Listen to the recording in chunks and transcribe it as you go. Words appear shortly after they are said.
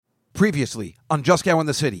Previously on Just Cow in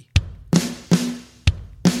the City.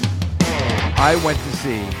 I went to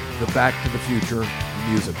see the Back to the Future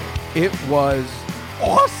musical. It was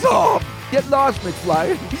awesome! Get lost,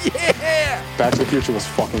 McFly. Yeah! Back to the Future was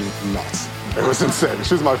fucking nuts. It was insane.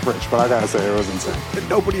 Excuse my French, but I gotta say, it was insane. And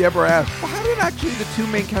nobody ever asked, well, how did actually the two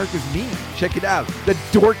main characters meet? Check it out. The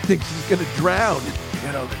dork thinks he's gonna drown.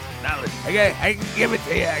 You know, this knowledge. Okay, I can give it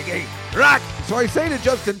to you. Okay, rock! So I say to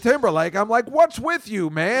Justin Timberlake, I'm like, what's with you,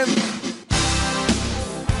 man?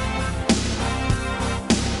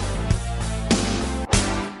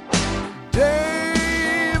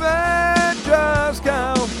 Dave and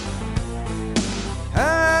Juskow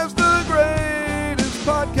has the greatest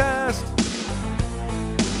podcast.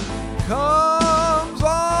 Comes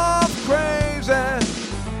off crazy,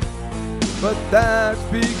 but that's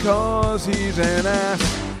because he's an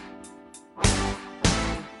ass.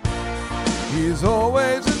 He's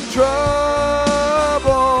always in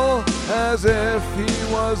trouble, as if he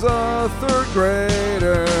was a third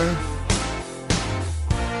grader.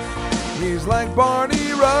 He's like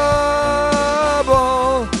Barney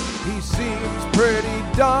Rubble. He seems pretty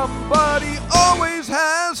dumb, but he always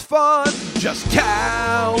has fun. Just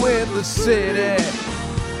cow in the city.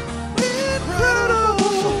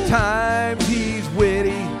 Incredible. Sometimes he's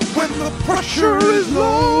witty when the pressure is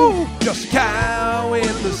low. Just cow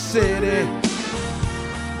in the city.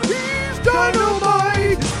 He's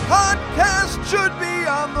dynamite. His podcast should be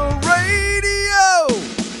on the radio.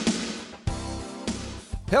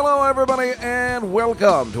 Hello, everybody, and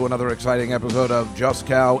welcome to another exciting episode of Just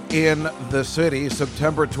Cow in the City,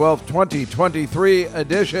 September 12th, 2023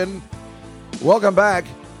 edition. Welcome back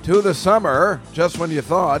to the summer, just when you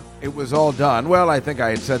thought it was all done. Well, I think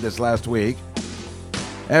I had said this last week.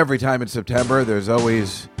 Every time in September, there's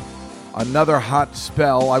always another hot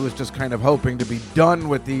spell. I was just kind of hoping to be done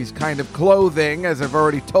with these kind of clothing, as I've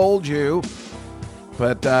already told you.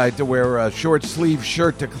 But I had to wear a short sleeve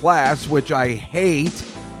shirt to class, which I hate.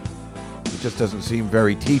 It just doesn't seem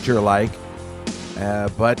very teacher-like.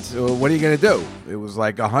 But what are you going to do? It was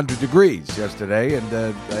like 100 degrees yesterday,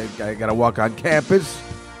 and I got to walk on campus.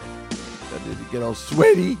 I didn't get all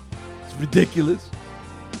sweaty. It's ridiculous.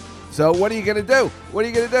 So what are you going to do? What are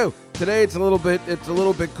you going to do? Today it's a little bit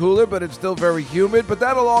cooler, but it's still very humid. But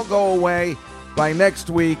that'll all go away by next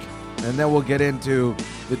week, and then we'll get into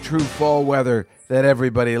the true fall weather that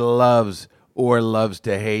everybody loves or loves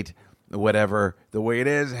to hate. Whatever the way it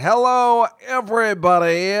is. Hello,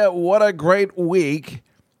 everybody. What a great week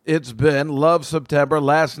it's been. Love September.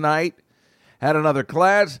 Last night, had another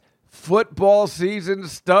class. Football season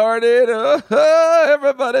started.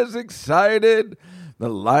 Everybody's excited. The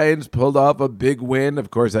Lions pulled off a big win.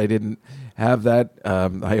 Of course, I didn't have that.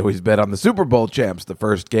 I always bet on the Super Bowl champs the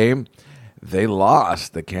first game. They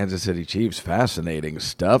lost. The Kansas City Chiefs. Fascinating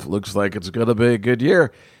stuff. Looks like it's going to be a good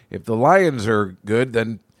year. If the Lions are good,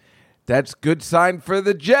 then that's good sign for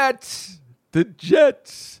the Jets. The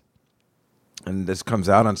Jets. And this comes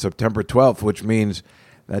out on September 12th, which means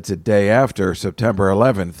that's a day after September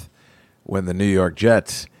 11th when the New York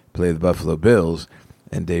Jets play the Buffalo Bills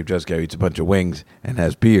and Dave Juskow eats a bunch of wings and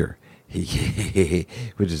has beer.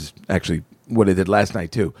 Which is actually what I did last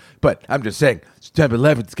night, too. But I'm just saying, September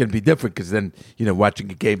 11th is going to be different because then,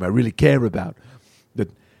 watching a game I really care about. But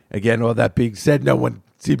again, all that being said, no one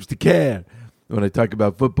seems to care when I talk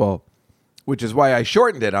about football, which is why I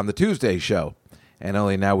shortened it on the Tuesday show. And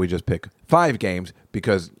only now we just pick 5 games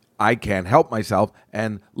because I can't help myself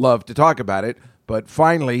and love to talk about it, but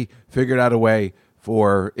finally figured out a way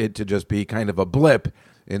for it to just be kind of a blip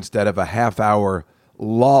instead of a half-hour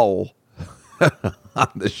lull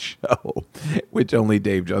on the show, which only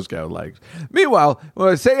Dave Juskow likes. Meanwhile, when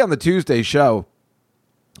I say on the Tuesday show,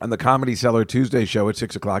 on the Comedy Cellar Tuesday show at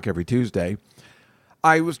 6 o'clock every Tuesday,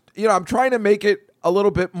 I'm trying to make it a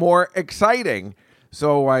little bit more exciting.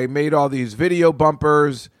 So I made all these video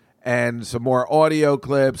bumpers and some more audio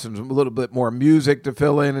clips and a little bit more music to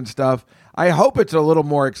fill in and stuff. I hope it's a little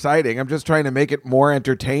more exciting. I'm just trying to make it more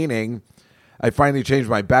entertaining. I finally changed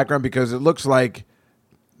my background because it looks like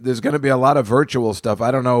there's going to be a lot of virtual stuff. I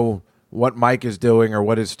don't know what Mike is doing or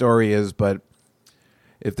what his story is, but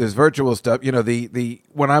if there's virtual stuff,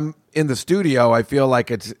 when I'm in the studio, I feel like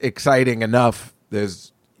it's exciting enough.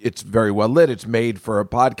 It's very well lit. It's made for a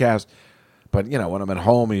podcast. But, when I'm at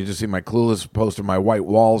home and you just see my Clueless poster, my white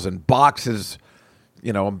walls and boxes,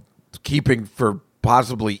 I'm keeping for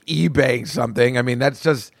possibly eBay something. I mean,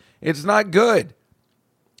 it's not good.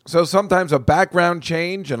 So sometimes a background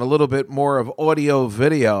change and a little bit more of audio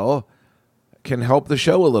video can help the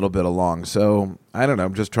show a little bit along. So I don't know.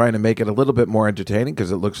 I'm just trying to make it a little bit more entertaining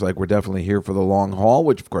because it looks like we're definitely here for the long haul,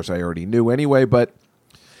 which of course I already knew anyway. But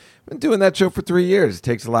been doing that show for 3 years. It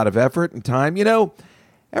takes a lot of effort and time.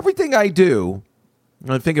 Everything I do,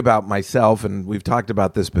 when I think about myself, and we've talked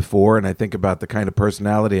about this before, and I think about the kind of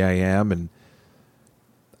personality I am, and,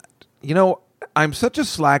 I'm such a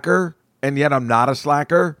slacker, and yet I'm not a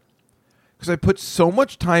slacker, because I put so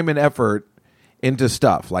much time and effort into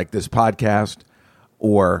stuff like this podcast,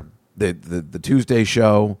 or the Tuesday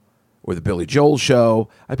show, or the Billy Joel show.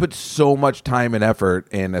 I put so much time and effort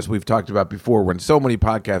in, as we've talked about before, when so many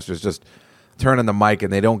podcasters just turn on the mic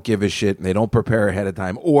and they don't give a shit and they don't prepare ahead of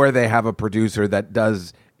time, or they have a producer that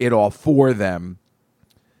does it all for them.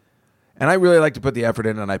 And I really like to put the effort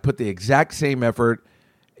in, and I put the exact same effort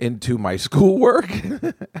into my schoolwork.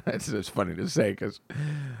 It's just funny to say because,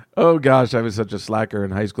 oh gosh, I was such a slacker in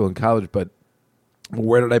high school and college, but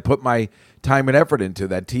where did I put my time and effort into?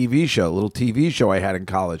 That TV show, little TV show I had in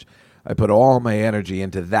college. I put all my energy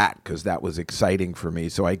into that because that was exciting for me.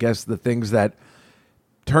 So I guess the things that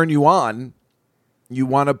turn you on, you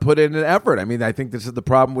want to put in an effort. I mean, I think this is the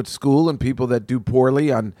problem with school and people that do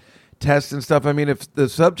poorly on tests and stuff. I mean, if the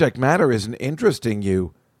subject matter isn't interesting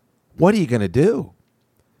you, what are you going to do?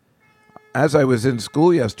 As I was in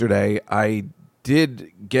school yesterday, I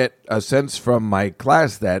did get a sense from my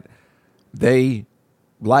class that they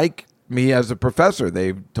like me as a professor.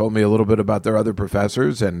 They told me a little bit about their other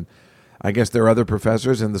professors, and I guess their other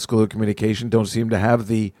professors in the School of Communication don't seem to have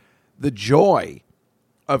the joy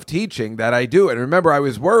of teaching that I do. And remember, I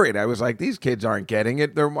was worried. I was like, these kids aren't getting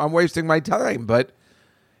it. I'm wasting my time. But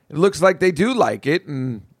it looks like they do like it,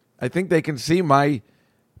 and I think they can see my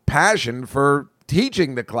passion for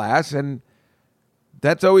teaching the class, and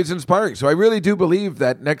that's always inspiring. So I really do believe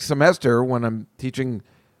that next semester, when I'm teaching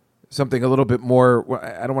something a little bit more,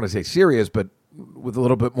 I don't want to say serious, but with a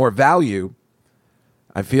little bit more value,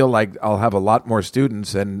 I feel like I'll have a lot more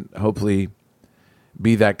students and hopefully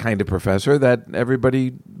be that kind of professor that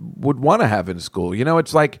everybody would want to have in school.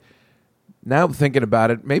 It's like, now thinking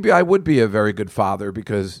about it, maybe I would be a very good father,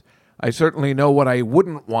 because I certainly know what I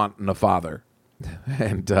wouldn't want in a father.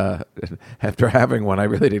 And after having one I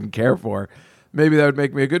really didn't care for, maybe that would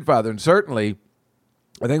make me a good father. And certainly,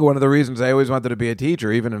 I think one of the reasons I always wanted to be a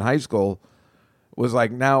teacher, even in high school, was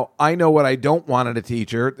like, now I know what I don't want in a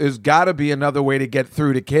teacher. There's got to be another way to get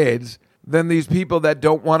through to kids than these people that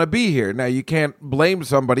don't want to be here. Now, you can't blame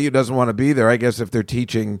somebody who doesn't want to be there. I guess if they're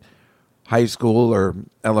teaching high school or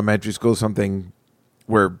elementary school, something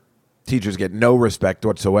where teachers get no respect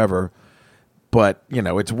whatsoever. But,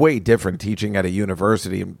 it's way different teaching at a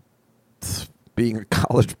university and being a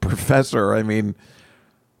college professor. I mean,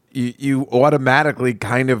 you automatically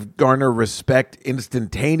kind of garner respect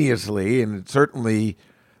instantaneously. And certainly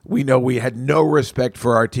we know we had no respect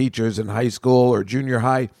for our teachers in high school or junior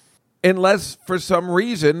high, unless for some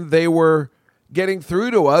reason they were getting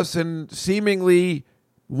through to us and seemingly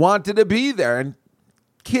wanted to be there. And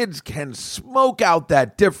kids can smoke out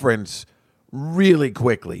that difference really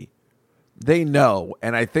quickly. They know.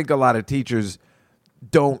 And I think a lot of teachers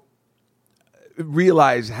don't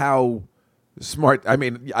realize how smart. I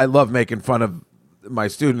mean, I love making fun of my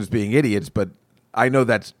students being idiots, but I know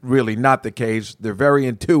that's really not the case. They're very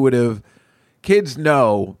intuitive. Kids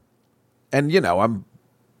know. And,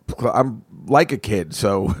 I'm like a kid,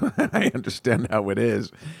 so I understand how it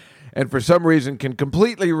is. And for some reason can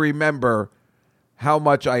completely remember how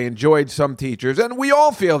much I enjoyed some teachers. And we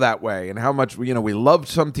all feel that way. And how much, we loved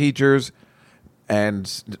some teachers. And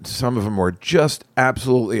some of them were just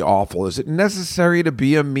absolutely awful. Is it necessary to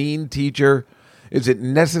be a mean teacher? Is it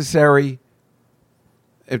necessary?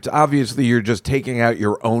 It's obviously you're just taking out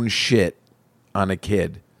your own shit on a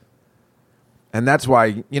kid. And that's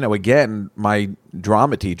why, again, my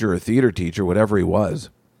drama teacher or theater teacher, whatever he was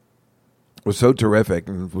so terrific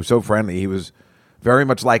and was so friendly. He was very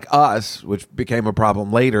much like us, which became a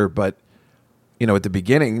problem later. But, at the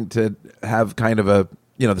beginning, to have kind of a,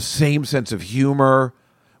 the same sense of humor.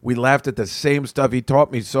 We laughed at the same stuff. He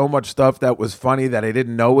taught me so much stuff that was funny that I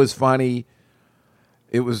didn't know was funny.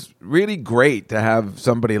 It was really great to have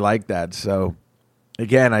somebody like that. So,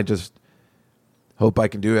 again, I just hope I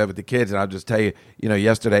can do that with the kids. And I'll just tell you,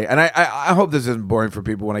 yesterday, and I hope this isn't boring for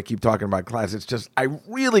people when I keep talking about class. It's just, I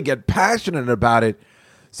really get passionate about it.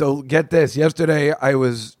 So get this. Yesterday, I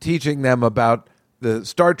was teaching them about the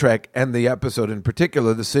Star Trek and the episode in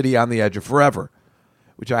particular, The City on the Edge of Forever,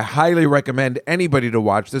 which I highly recommend anybody to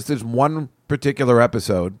watch. This is one particular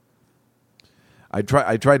episode. I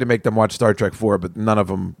tried to make them watch Star Trek 4, but none of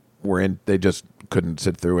them were in. They just couldn't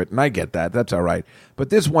sit through it, and I get that. That's all right. But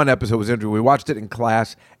this one episode was interesting. We watched it in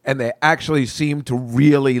class, and they actually seemed to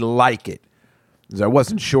really like it, because I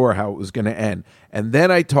wasn't sure how it was going to end. And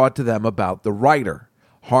then I taught to them about the writer,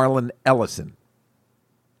 Harlan Ellison.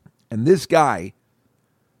 And this guy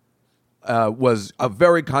was a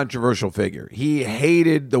very controversial figure. He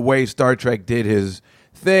hated the way Star Trek did his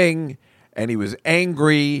thing, and he was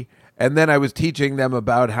angry. And then I was teaching them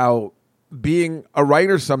about how being a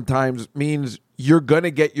writer sometimes means you're going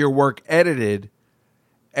to get your work edited,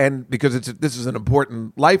 and because this is an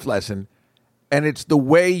important life lesson, and it's the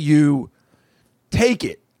way you take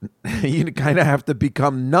it. You kind of have to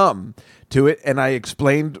become numb to it. And I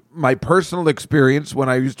explained my personal experience when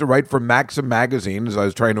I used to write for Maxim magazine, as I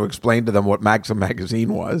was trying to explain to them what Maxim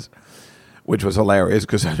magazine was, which was hilarious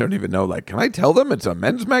because I don't even know, like, can I tell them it's a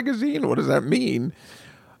men's magazine? What does that mean?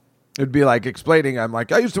 It'd be like explaining, I'm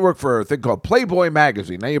like, I used to work for a thing called Playboy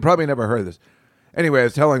magazine. Now, you probably never heard of this. Anyway, I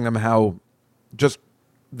was telling them how just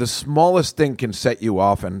the smallest thing can set you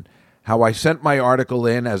off, and how I sent my article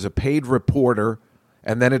in as a paid reporter,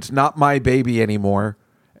 and then it's not my baby anymore,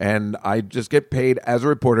 and I just get paid as a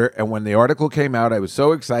reporter. And when the article came out, I was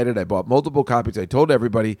so excited. I bought multiple copies. I told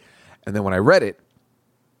everybody. And then when I read it,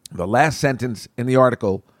 the last sentence in the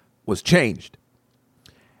article was changed.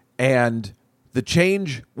 And the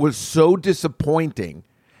change was so disappointing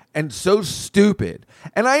and so stupid.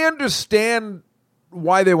 And I understand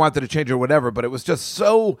why they wanted to change it or whatever, but it was just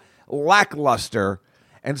so lackluster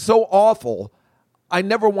and so awful. I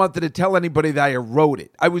never wanted to tell anybody that I wrote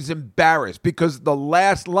it. I was embarrassed because the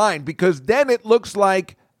last line, because then it looks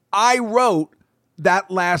like I wrote that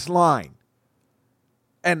last line.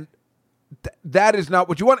 And that is not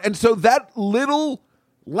what you want. And so that little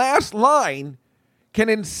last line can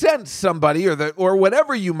incense somebody or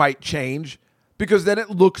whatever you might change, because then it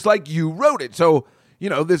looks like you wrote it. So,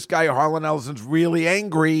 this guy Harlan Ellison's really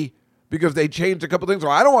angry because they changed a couple things.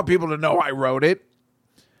 Well, I don't want people to know I wrote it.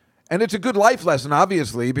 And it's a good life lesson,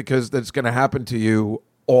 obviously, because that's going to happen to you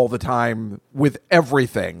all the time with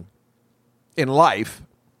everything in life,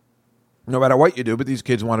 no matter what you do. But these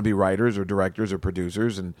kids want to be writers or directors or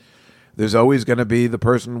producers, and there's always going to be the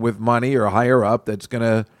person with money or higher up that's going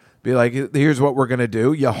to be like, here's what we're going to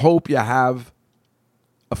do. You hope you have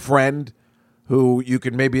a friend who you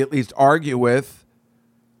can maybe at least argue with,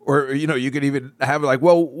 or, you could even have like,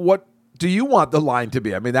 well, what do you want the line to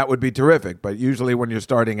be? I mean, that would be terrific. But usually when you're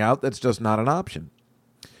starting out, that's just not an option.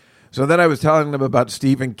 So then I was telling them about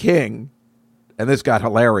Stephen King, and this got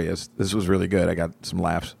hilarious. This was really good. I got some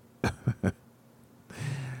laughs.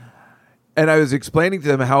 And I was explaining to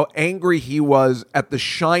them how angry he was at The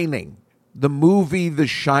Shining, the movie The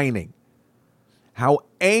Shining. How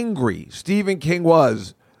angry Stephen King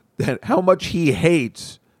was, that how much he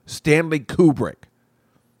hates Stanley Kubrick.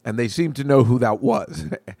 And they seem to know who that was.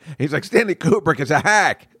 He's like, Stanley Kubrick is a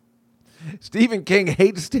hack. Stephen King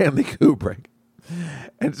hates Stanley Kubrick.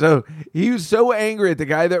 And so he was so angry at the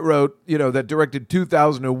guy that wrote, that directed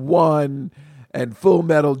 2001 and Full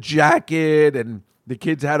Metal Jacket, and the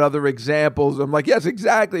kids had other examples. I'm like, yes,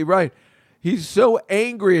 exactly right. He's so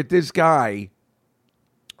angry at this guy,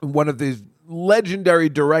 one of these legendary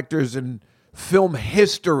directors in film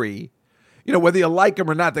history. Whether you like him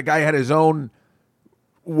or not, the guy had his own,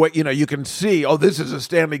 you can see, oh, this is a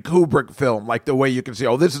Stanley Kubrick film, like the way you can see,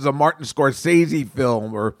 oh, this is a Martin Scorsese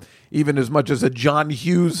film, or even as much as a John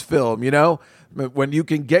Hughes film, When you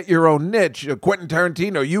can get your own niche, Quentin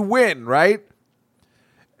Tarantino, you win, right?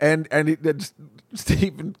 And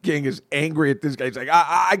Stephen King is angry at this guy. He's like,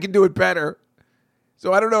 I can do it better.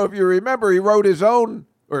 So I don't know if you remember, he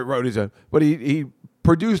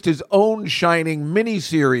produced his own Shining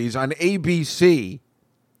miniseries on ABC.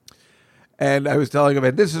 And I was telling him,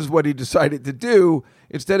 and this is what he decided to do.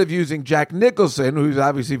 Instead of using Jack Nicholson, who's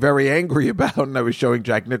obviously very angry about, and I was showing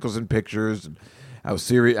Jack Nicholson pictures, and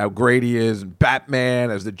how great he is, and Batman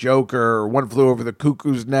as the Joker, or One Flew Over the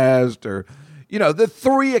Cuckoo's Nest, or, the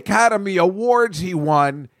 3 Academy Awards he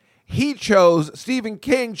won. Stephen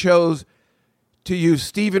King chose to use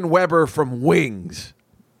Steven Weber from Wings.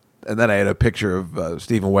 And then I had a picture of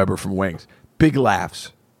Steven Weber from Wings. Big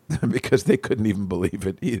laughs. Because they couldn't even believe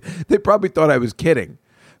it. They probably thought I was kidding.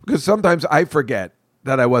 Because sometimes I forget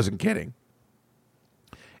that I wasn't kidding.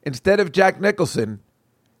 Instead of Jack Nicholson,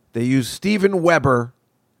 they used Steven Weber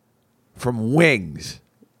from Wings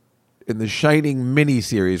in the Shining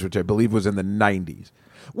miniseries, which I believe was in the 90s.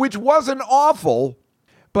 Which wasn't awful,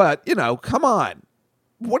 but, come on.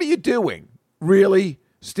 What are you doing? Really?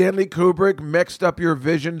 Stanley Kubrick mixed up your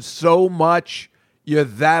vision so much you're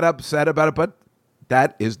that upset about it? But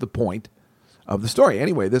that is the point of the story.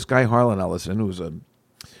 Anyway, this guy Harlan Ellison, who's a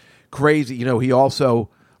crazy, he also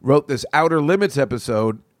wrote this Outer Limits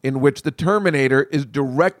episode in which the Terminator is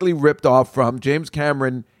directly ripped off from. James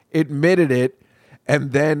Cameron admitted it,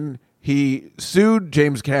 and then he sued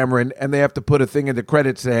James Cameron, and they have to put a thing in the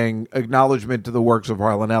credits saying acknowledgement to the works of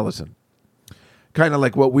Harlan Ellison. Kind of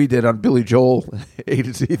like what we did on Billy Joel A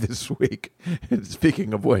to Z this week.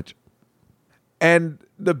 Speaking of which. And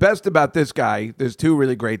the best about this guy, there's two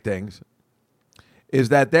really great things, is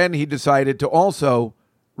that then he decided to also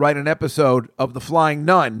write an episode of The Flying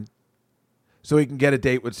Nun so he can get a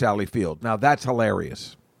date with Sally Field. Now, that's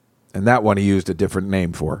hilarious. And that one he used a different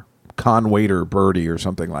name for. Conwaiter Birdie or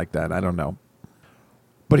something like that. I don't know.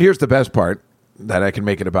 But here's the best part, that I can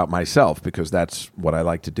make it about myself because that's what I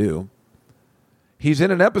like to do. He's in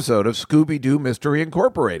an episode of Scooby-Doo Mystery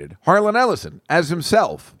Incorporated. Harlan Ellison as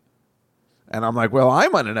himself. And I'm like, well,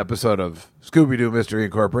 I'm on an episode of Scooby-Doo Mystery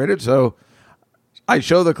Incorporated, so I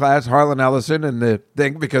show the class Harlan Ellison and the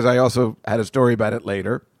thing because I also had a story about it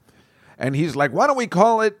later. And he's like, why don't we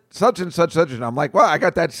call it such and such, such? And I'm like, well, I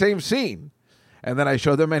got that same scene. And then I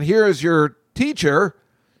show them, and here is your teacher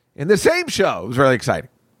in the same show. It was really exciting.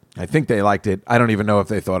 I think they liked it. I don't even know if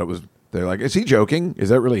they thought it was, they're like, is he joking? Is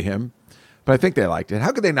that really him? But I think they liked it.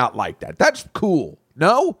 How could they not like that? That's cool.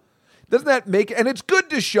 No? Doesn't that make, and it's good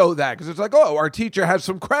to show that because it's like, oh, our teacher has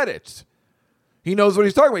some credits. He knows what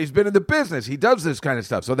he's talking about. He's been in the business. He does this kind of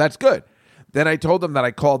stuff. So that's good. Then I told them that I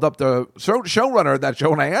called up the showrunner of that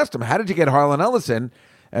show and I asked him, how did you get Harlan Ellison?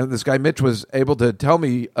 And this guy, Mitch, was able to tell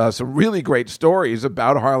me some really great stories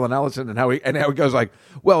about Harlan Ellison and how he goes like,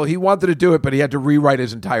 well, he wanted to do it, but he had to rewrite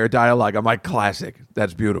his entire dialogue. I'm like, classic.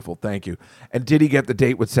 That's beautiful. Thank you. And did he get the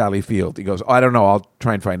date with Sally Field? He goes, oh, I don't know. I'll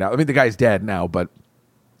try and find out. I mean, the guy's dead now, but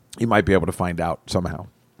he might be able to find out somehow.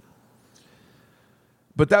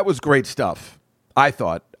 But that was great stuff, I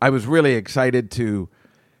thought. I was really excited to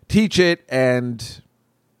teach it, and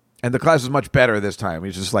the class was much better this time.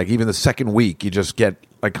 It's just like even the second week, you just get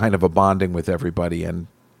like kind of a bonding with everybody, and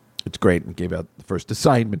it's great. And gave out the first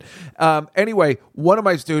assignment. Anyway, one of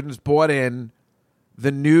my students bought in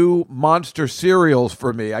the new Monster cereals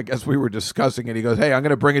for me. I guess we were discussing it. He goes, hey, I'm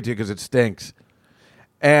going to bring it to you because it stinks.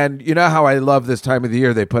 And you know how I love this time of the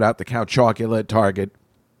year. They put out the Count Chocula at Target.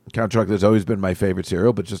 Count Chocula has always been my favorite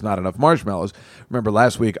cereal, but just not enough marshmallows. Remember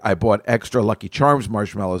last week I bought extra Lucky Charms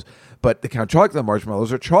marshmallows, but the Count Chocula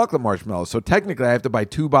marshmallows are chocolate marshmallows. So technically I have to buy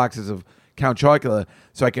 2 boxes of Count Chocula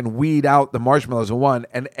so I can weed out the marshmallows in one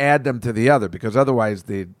and add them to the other, because otherwise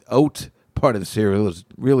the oat part of the cereal is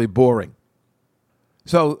really boring.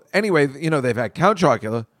 So anyway, you know, they've had Count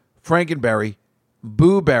Chocula, Frankenberry,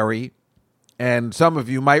 Boo Berry, and some of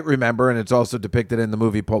you might remember, and it's also depicted in the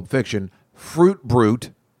movie Pulp Fiction, Fruit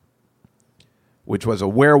Brute, which was a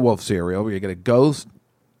werewolf cereal where you get a ghost,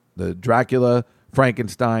 the Dracula,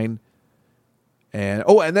 Frankenstein, and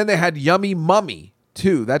then they had Yummy Mummy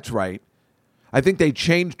too. That's right. I think they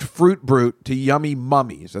changed Fruit Brute to Yummy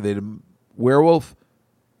Mummy. So they did werewolf,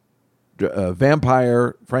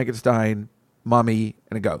 vampire, Frankenstein, mummy,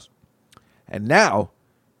 and a ghost. And now,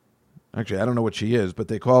 actually, I don't know what she is, but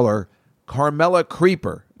they call her Carmela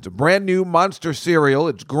Creeper. It's a brand new Monster cereal.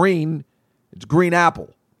 It's green. It's green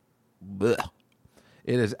apple. Blech.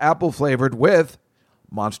 It is apple flavored with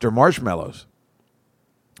Monster marshmallows.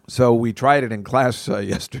 So we tried it in class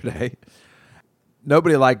yesterday.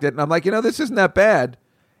 Nobody liked it. And I'm like, this isn't that bad.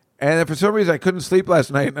 And for some reason, I couldn't sleep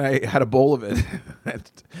last night, and I had a bowl of it.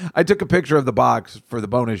 I took a picture of the box for the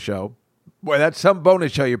bonus show. Boy, that's some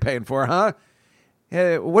bonus show you're paying for, huh?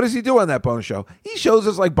 What does he do on that bonus show? He shows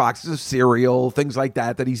us like boxes of cereal, things like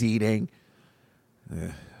that he's eating.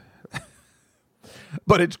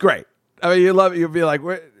 But it's great. I mean, you love it. You'll be like,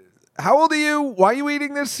 how old are you? Why are you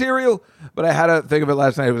eating this cereal? But I had to think of it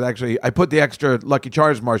last night. It was actually, I put the extra Lucky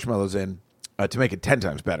Charms marshmallows in to make it 10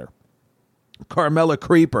 times better. Carmela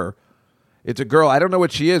Creeper. It's a girl. I don't know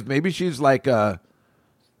what she is. Maybe she's like a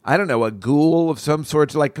ghoul of some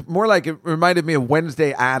sort. Like more like it reminded me of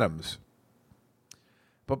Wednesday Addams.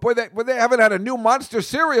 But boy, they haven't had a new Monster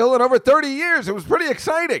cereal in over 30 years. It was pretty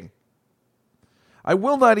exciting. I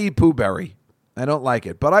will not eat Pooh Berry. I don't like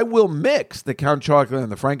it. But I will mix the Count Chocula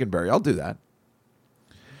and the Frankenberry. I'll do that.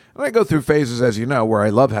 And I go through phases, as you know, where I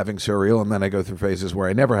love having cereal, and then I go through phases where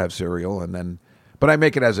I never have cereal, but I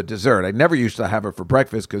make it as a dessert. I never used to have it for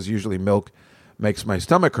breakfast because usually milk makes my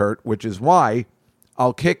stomach hurt, which is why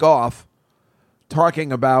I'll kick off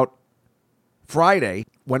talking about Friday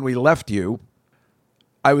when we left you.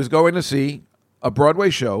 I was going to see a Broadway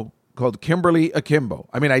show called Kimberly Akimbo.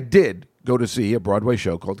 I mean, I did go to see a Broadway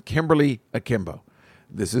show called Kimberly Akimbo.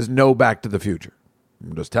 This is no Back to the Future.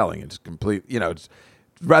 I'm just telling you, it's complete, it's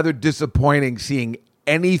rather disappointing seeing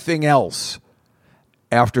anything else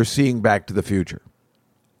after seeing Back to the Future.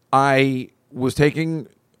 I was taking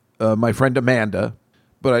my friend Amanda,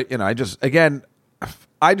 but I just, again,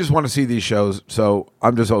 I just want to see these shows, so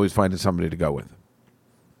I'm just always finding somebody to go with.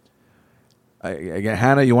 Again,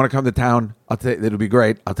 Hannah, you want to come to town? It'll be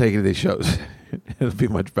great. I'll take you to these shows. It'll be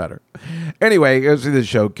much better. Anyway, go see this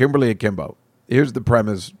show, Kimberly Akimbo. Here's the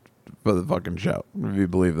premise for the fucking show, if you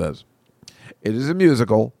believe this. It is a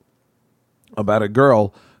musical about a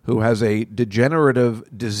girl who has a degenerative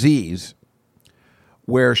disease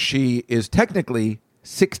where she is technically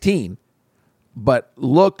 16, but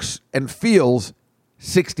looks and feels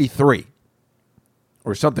 63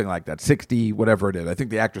 or something like that, 60, whatever it is. I think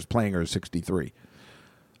the actress playing her is 63.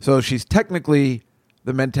 So she's technically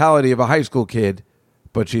the mentality of a high school kid,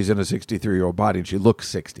 but she's in a 63-year-old body and she looks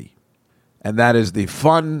 60. And that is the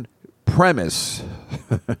fun premise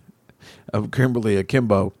of Kimberly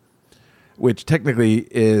Akimbo, which technically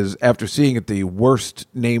is, after seeing it, the worst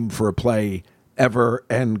name for a play ever.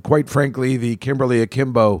 And quite frankly, the Kimberly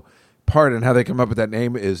Akimbo part and how they come up with that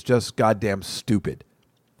name is just goddamn stupid.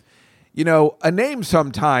 You know, a name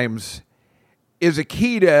sometimes is a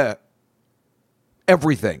key to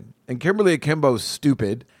everything. And Kimberly Akimbo's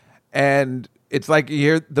stupid. And it's like you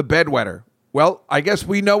hear the bedwetter. Well, I guess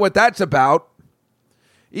we know what that's about.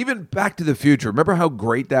 Even Back to the Future. Remember how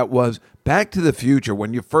great that was? Back to the Future,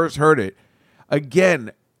 when you first heard it.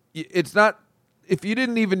 Again, it's not, if you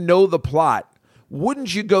didn't even know the plot,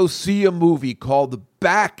 wouldn't you go see a movie called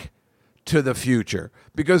Back to the Future?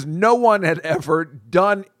 Because no one had ever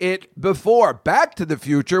done it before. Back to the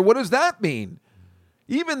Future, what does that mean?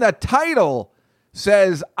 Even the title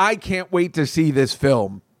says, I can't wait to see this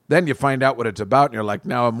film. Then you find out what it's about, and you're like,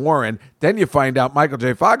 now I'm more in. Then you find out Michael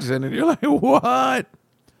J. Fox is in, and you're like, what?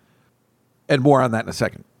 And more on that in a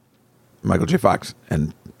second. Michael J. Fox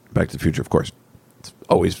and Back to the Future, of course. It's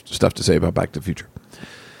always stuff to say about Back to the Future.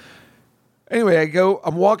 Anyway,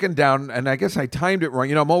 I'm walking down, and I guess I timed it wrong.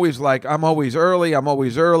 You know, I'm always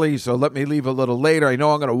early, so let me leave a little later. I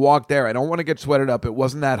know I'm going to walk there. I don't want to get sweated up. It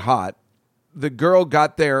wasn't that hot. The girl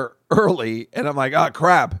got there early, and I'm like, oh,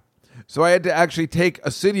 crap. So I had to actually take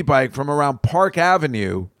a city bike from around Park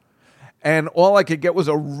Avenue, and all I could get was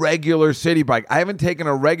a regular city bike. I haven't taken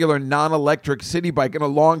a regular non-electric city bike in a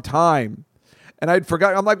long time. And I'd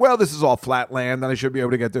forgotten. I'm like, well, this is all flat land, then I should be able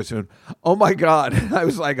to get there soon. Oh, my God. I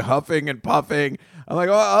was like huffing and puffing. I'm like,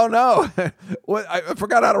 oh no. What? I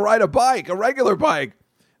forgot how to ride a bike, a regular bike.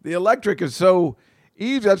 The electric is so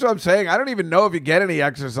easy. That's what I'm saying. I don't even know if you get any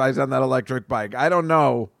exercise on that electric bike. I don't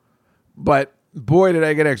know. But boy, did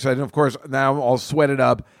I get excited. And of course, now I'm all sweated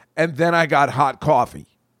up. And then I got hot coffee.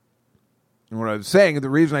 And what I was saying, the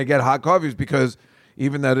reason I get hot coffee is because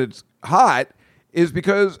even that it's hot is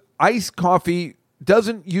because iced coffee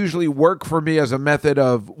doesn't usually work for me as a method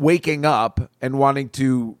of waking up and wanting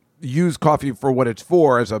to use coffee for what it's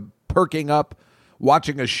for, as a perking up,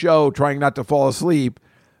 watching a show, trying not to fall asleep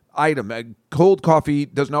item. Cold coffee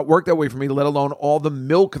does not work that way for me, let alone all the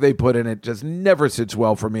milk they put in it just never sits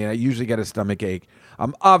well for me. And I usually get a stomach ache.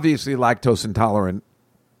 I'm obviously lactose intolerant,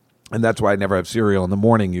 and that's why I never have cereal in the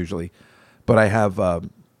morning usually. But I have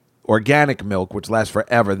organic milk, which lasts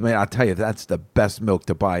forever. Man, I'll tell you, that's the best milk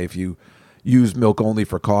to buy if you use milk only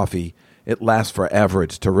for coffee. It lasts forever.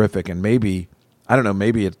 It's terrific. And maybe, I don't know,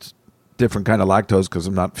 maybe it's different kind of lactose because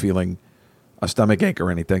I'm not feeling a stomach ache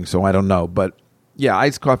or anything. So I don't know. But yeah,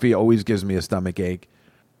 iced coffee always gives me a stomach ache.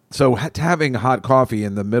 So having hot coffee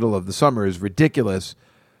in the middle of the summer is ridiculous,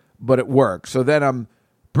 but it works. So then I'm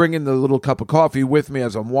bringing the little cup of coffee with me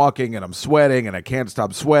as I'm walking, and I'm sweating, and I can't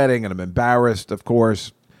stop sweating, and I'm embarrassed, of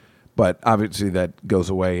course. But obviously that goes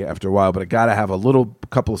away after a while. But I got to have a little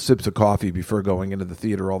couple of sips of coffee before going into the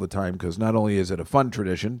theater all the time, because not only is it a fun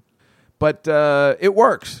tradition, but it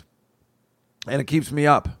works. And it keeps me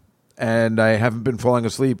up. And I haven't been falling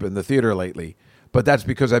asleep in the theater lately. But that's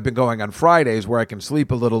because I've been going on Fridays where I can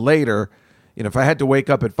sleep a little later. You know, if I had to wake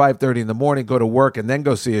up at 5:30 in the morning, go to work, and then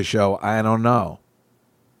go see a show, I don't know.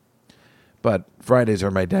 But Fridays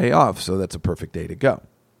are my day off, so that's a perfect day to go.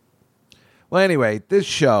 Well, anyway, this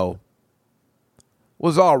show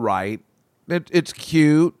was all right. It's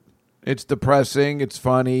cute. It's depressing. It's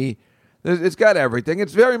funny. It's got everything.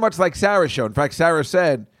 It's very much like Sarah's show. In fact, Sarah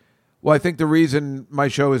said, well, I think the reason my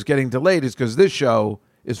show is getting delayed is because this show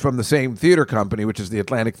is from the same theater company, which is the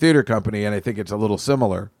Atlantic Theater Company, and I think it's a little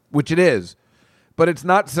similar, which it is. But it's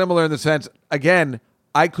not similar in the sense, again,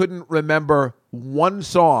 I couldn't remember one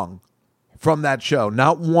song from that show,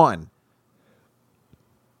 not one.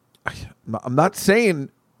 I'm not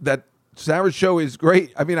saying that Sarah's show is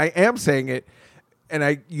great. I mean, I am saying it, and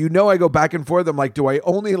I go back and forth. I'm like, do I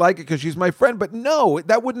only like it because she's my friend? But no,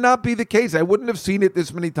 that would not be the case. I wouldn't have seen it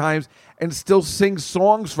this many times and still sing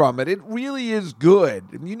songs from it. It really is good.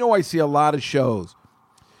 And you know I see a lot of shows.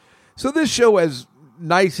 So this show has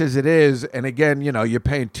nice as it is, and again, you're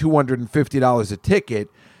paying $250 a ticket,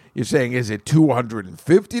 you're saying, is it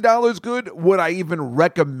 $250 good? Would I even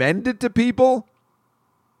recommend it to people?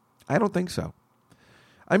 I don't think so.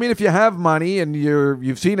 I mean, if you have money and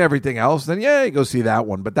you've seen everything else, then yeah, you go see that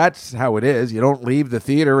one. But that's how it is. You don't leave the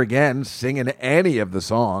theater again singing any of the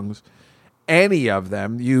songs, any of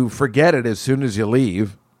them. You forget it as soon as you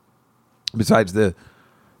leave. Besides the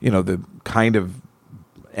kind of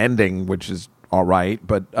ending, which is all right,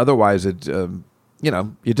 but otherwise, it's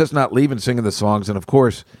you're just not leaving singing the songs. And of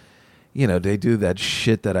course, they do that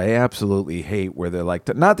shit that I absolutely hate, where they're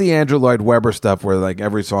like, not the Andrew Lloyd Webber stuff, where like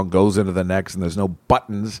every song goes into the next, and there's no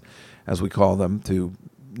buttons, as we call them, to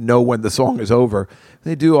know when the song is over.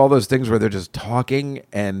 They do all those things where they're just talking,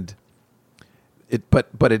 and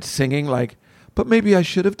but it's singing like, but maybe I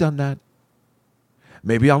should have done that.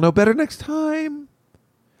 Maybe I'll know better next time.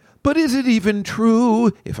 But is it even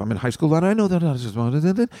true? If I'm in high school and I know that,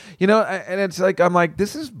 and it's like, I'm like,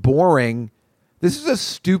 this is boring. This is a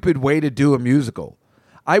stupid way to do a musical.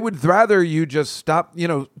 I would rather you just stop,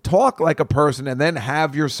 talk like a person and then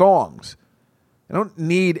have your songs. I don't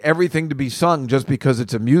need everything to be sung just because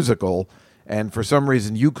it's a musical. And for some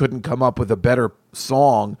reason, you couldn't come up with a better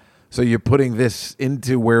song. So you're putting this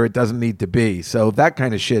into where it doesn't need to be. So that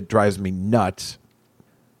kind of shit drives me nuts.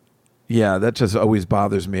 Yeah, that just always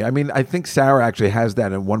bothers me. I mean, I think Sarah actually has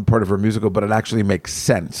that in one part of her musical, but it actually makes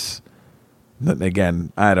sense. Then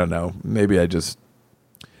again, I don't know. Maybe I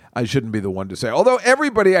shouldn't be the one to say. Although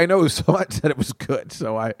everybody I know who saw it said it was good,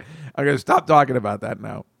 so I'm going to stop talking about that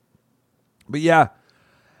now. But yeah,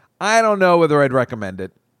 I don't know whether I'd recommend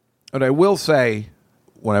it. But I will say,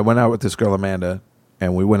 when I went out with this girl Amanda,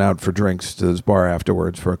 and we went out for drinks to this bar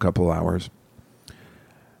afterwards for a couple hours,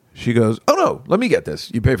 she goes, "Oh, no, let me get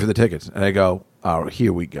this. You pay for the tickets." And I go, "Oh,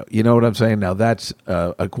 here we go." You know what I'm saying? Now, that's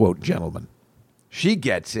a quote gentleman. She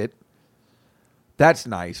gets it. That's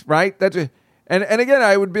nice, right? And again,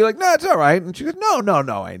 I would be like, "No, it's all right." And she goes, No,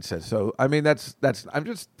 I ain't said so. I mean, that's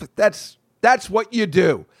what you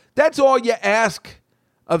do. That's all you ask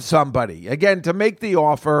of somebody. Again, to make the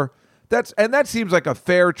offer. That seems like a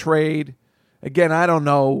fair trade. Again, I don't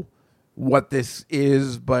know what this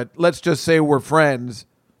is, but let's just say we're friends.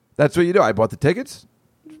 That's what you do. I bought the tickets.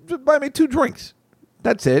 Just buy me 2 drinks.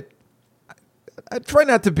 That's it. I try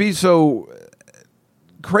not to be so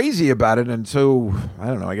crazy about it and so, I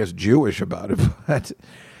don't know, I guess Jewish about it. But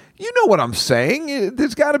you know what I'm saying.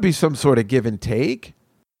 There's got to be some sort of give and take.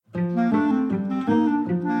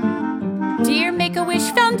 Dear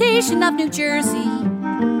Make-A-Wish Foundation of New Jersey,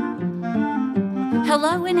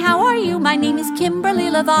 hello and how are you? My name is Kimberly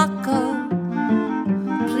Lavaco.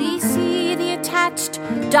 Please see the attached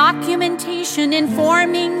documentation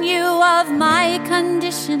informing you of my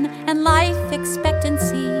condition and life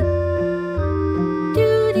expectancy.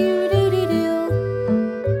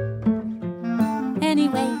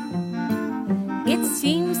 Anyway, it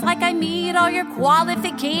seems like I meet all your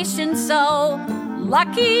qualifications, so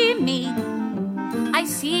lucky me. I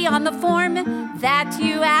see on the form that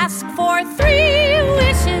you ask for 3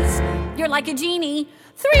 wishes. You're like a genie,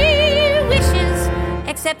 3 wishes.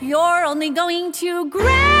 Except you're only going to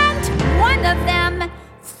grant one of them.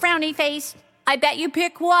 Frowny face. I bet you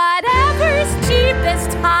pick whatever's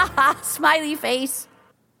cheapest. Ha ha, smiley face.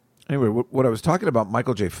 Anyway, what I was talking about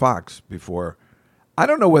Michael J. Fox before, I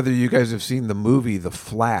don't know whether you guys have seen the movie The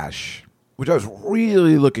Flash, which I was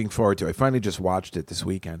really looking forward to. I finally just watched it this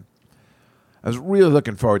weekend. I was really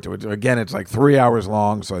looking forward to it. Again, it's like 3 hours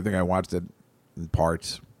long, so I think I watched it in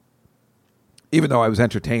parts, even though I was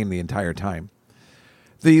entertained the entire time.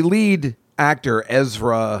 The lead actor,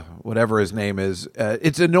 Ezra, whatever his name is,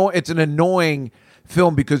 it's an annoying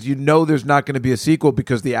film because you know there's not going to be a sequel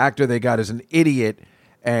because the actor they got is an idiot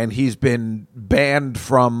and he's been banned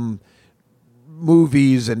from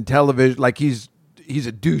movies and television. Like he's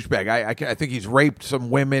a douchebag. I think he's raped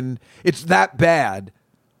some women. It's that bad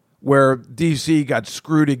where DC got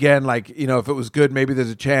screwed again. Like, if it was good, maybe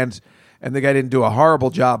there's a chance. And the guy didn't do a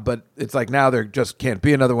horrible job, but it's like now there just can't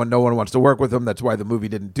be another one. No one wants to work with him. That's why the movie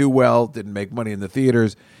didn't do well, didn't make money in the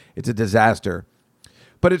theaters. It's a disaster.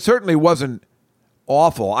 But it certainly wasn't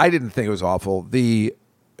awful. I didn't think it was awful.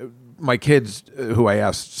 My kids, who I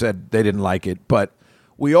asked, said they didn't like it. But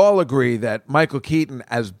we all agree that Michael Keaton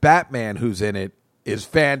as Batman, who's in it, is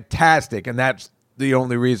fantastic. And that's the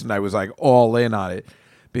only reason I was like all in on it.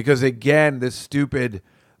 Because again, this stupid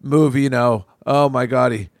movie, oh my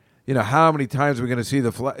God, how many times are we going to see a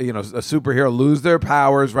superhero lose their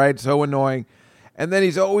powers, right? So annoying. And then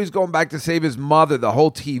he's always going back to save his mother. The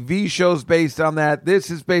whole TV show's based on that. This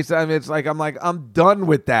is based on, I'm done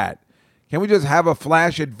with that. Can we just have a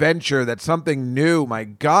Flash adventure that's something new? My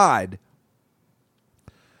God.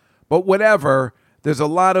 But whatever, there's a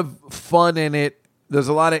lot of fun in it. There's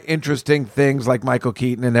a lot of interesting things like Michael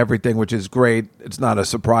Keaton and everything, which is great. It's not a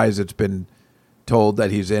surprise. It's been told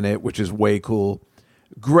that he's in it, which is way cool.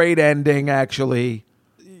 Great ending, actually.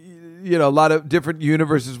 You know, a lot of different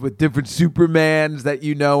universes with different Supermans that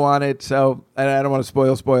you know on it. So I don't want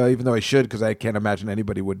to spoil, even though I should, because I can't imagine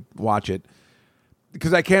anybody would watch it.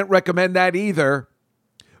 Because I can't recommend that either.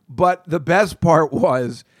 But the best part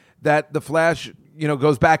was that the Flash, you know,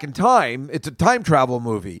 goes back in time. It's a time travel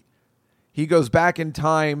movie. He goes back in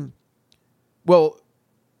time. Well,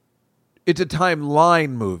 it's a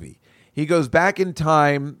timeline movie. He goes back in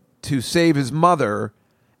time to save his mother,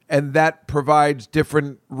 and that provides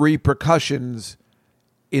different repercussions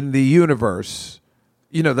in the universe.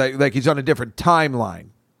 You know, like he's on a different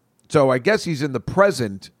timeline. So I guess he's in the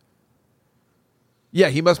present. Yeah,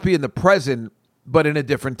 he must be in the present, but in a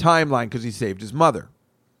different timeline because he saved his mother.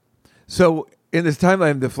 So in this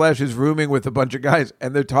timeline, the Flash is rooming with a bunch of guys,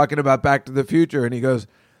 and they're talking about Back to the Future, and he goes,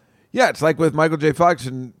 yeah, it's like with Michael J. Fox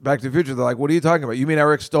in Back to the Future. They're like, what are you talking about? You mean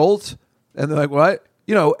Eric Stoltz? And they're like, what?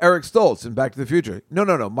 You know, Eric Stoltz in Back to the Future.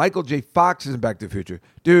 No. Michael J. Fox is in Back to the Future.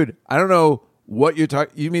 Dude, I don't know what you're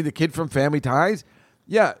talking. You mean the kid from Family Ties?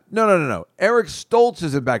 Yeah. No. Eric Stoltz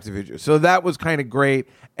is in Back to the Future. So that was kind of great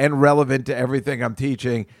and relevant to everything I'm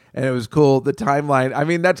teaching. And it was cool. The timeline. I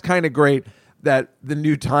mean, that's kind of great that the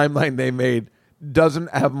new timeline they made doesn't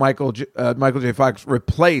have Michael J. Fox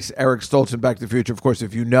replace Eric Stoltz in Back to the Future. Of course,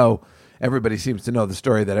 if you know, everybody seems to know the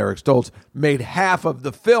story that Eric Stoltz made half of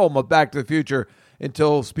the film of Back to the Future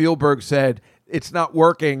until Spielberg said, it's not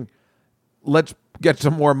working. Let's get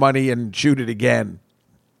some more money and shoot it again,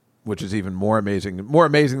 which is even more amazing. More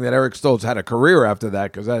amazing that Eric Stoltz had a career after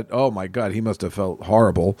that, because that, oh my God, he must have felt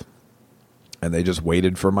horrible. And they just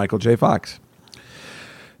waited for Michael J. Fox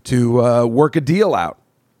to work a deal out.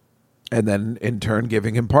 And then, in turn,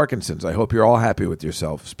 giving him Parkinson's. I hope you're all happy with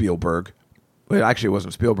yourself, Spielberg. Well, actually, it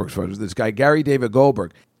wasn't Spielberg's fault. It was this guy, Gary David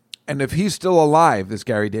Goldberg. And if he's still alive, this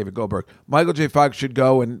Gary David Goldberg, Michael J. Fox should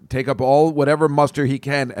go and take up whatever muster he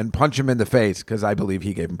can and punch him in the face, because I believe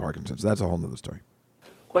he gave him Parkinson's. That's a whole nother story.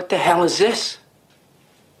 What the hell is this?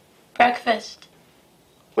 Breakfast.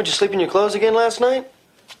 Would you sleep in your clothes again last night?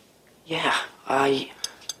 Yeah,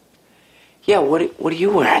 Yeah, what are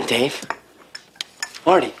you wearing, Dave?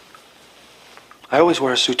 Marty. I always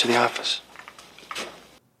wear a suit to the office.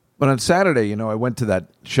 But on Saturday, you know, I went to that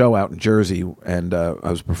show out in Jersey, and I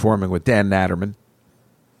was performing with Dan Natterman,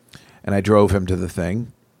 and I drove him to the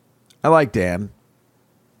thing. I like Dan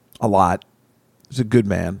a lot. He's a good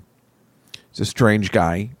man. He's a strange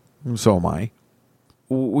guy, and so am I.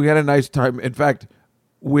 We had a nice time. In fact,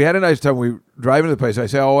 we had a nice time. We were driving to the place. I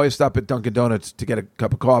say, I always stop at Dunkin' Donuts to get a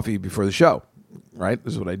cup of coffee before the show, right?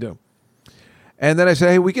 This is what I do. And then I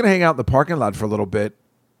say, hey, we can hang out in the parking lot for a little bit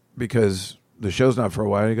because the show's not for a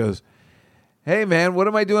while. And he goes, hey, man, what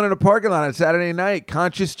am I doing in a parking lot on Saturday night?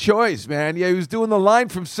 Conscious choice, man. Yeah, he was doing the line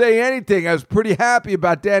from Say Anything. I was pretty happy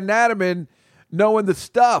about Dan Natterman knowing the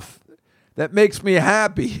stuff that makes me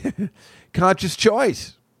happy. Conscious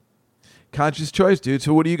choice. Conscious choice, dude.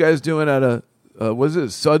 So what are you guys doing at what is it,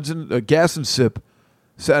 Suds and Gas and Sip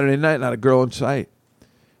Saturday night? Not a girl in sight.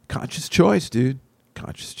 Conscious choice, dude.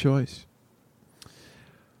 Conscious choice.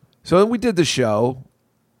 So then we did the show,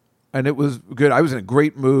 and it was good. I was in a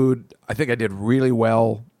great mood. I think I did really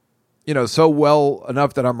well. You know, so well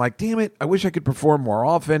enough that I'm like, damn it, I wish I could perform more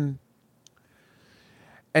often.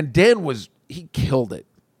 And Dan he killed it.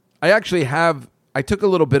 I took a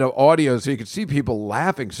little bit of audio so you could see people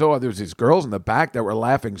laughing. So there's these girls in the back that were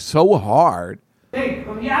laughing so hard. Hey,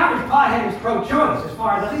 well, the average pothead is pro-choice, as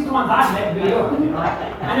far as at least the ones I've met be yours. You know?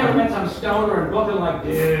 I never met some stoner in Brooklyn like,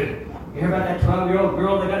 dude, you hear about that 12-year-old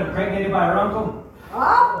girl that got impregnated by her uncle?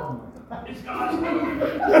 Oh! It's gone.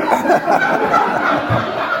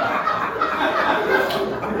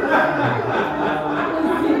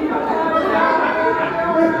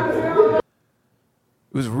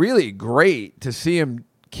 It was really great to see him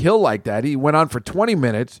kill like that. He went on for 20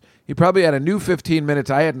 minutes. He probably had a new 15 minutes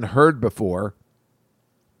I hadn't heard before.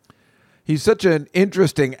 He's such an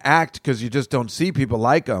interesting act because you just don't see people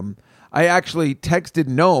like him. I actually texted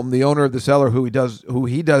Noam, the owner of the Cellar, who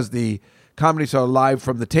he does the Comedy Cellar live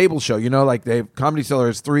from the table show. You know, like Comedy Cellar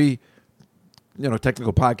has 3,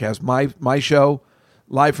 technical podcasts. My show,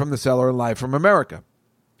 Live from the Cellar, and Live from America.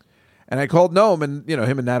 And I called Noam, and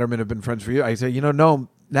him and Natterman have been friends for years. I say, Noam,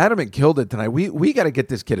 Natterman killed it tonight. We got to get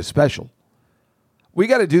this kid a special. We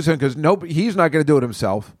got to do something because he's not going to do it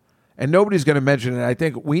himself, and nobody's going to mention it. I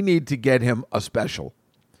think we need to get him a special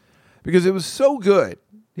because it was so good.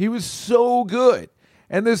 He was so good.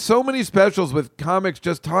 And there's so many specials with comics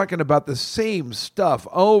just talking about the same stuff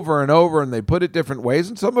over and over, and they put it different ways,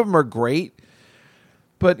 and some of them are great.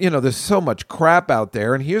 But, there's so much crap out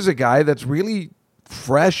there, and here's a guy that's really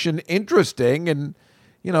fresh and interesting, and,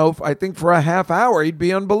 I think for a half hour he'd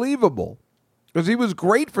be unbelievable. Because he was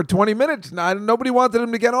great for 20 minutes, and nobody wanted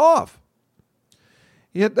him to get off.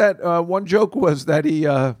 He had that one joke was that he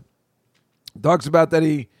talks about that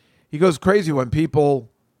he goes crazy when people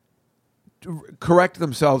correct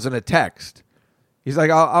themselves in a text. He's like,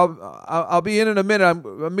 I'll be in a minute. I'm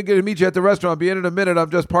going to meet you at the restaurant. I'll be in a minute. I'm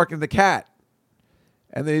just parking the cat.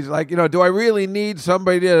 And then he's like, do I really need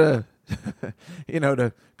somebody to,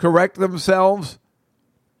 to correct themselves?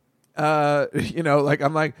 I'm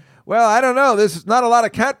like, well, I don't know. This is not a lot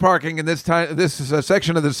of cat parking in this time. This is a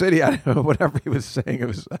section of the city. I don't know, whatever he was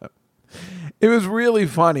saying. It was really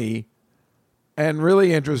funny and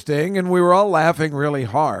really interesting. And we were all laughing really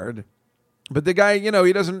hard. But the guy, he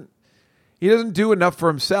doesn't do enough for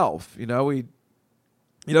himself. He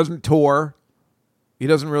doesn't tour. He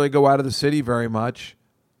doesn't really go out of the city very much.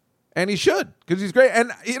 And he should, because he's great.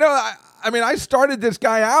 And, I started this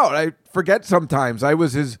guy out. I forget sometimes. I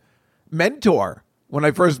was his mentor. When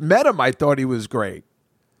I first met him, I thought he was great.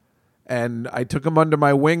 And I took him under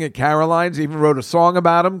my wing at Caroline's. Even wrote a song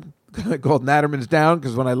about him called Natterman's Down,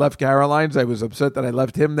 because when I left Caroline's, I was upset that I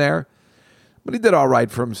left him there. But he did all right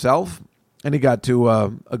for himself. And he got to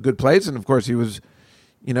a good place. And, of course, he was,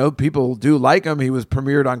 people do like him. He was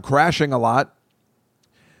premiered on Crashing a lot.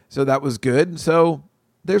 So that was good. So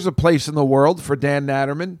there's a place in the world for Dan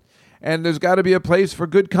Natterman. And there's got to be a place for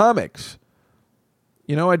good comics.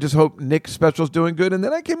 I just hope Nick's special's doing good. And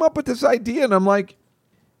then I came up with this idea. And I'm like,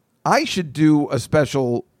 I should do a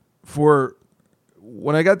special for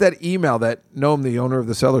when I got that email that Noam, the owner of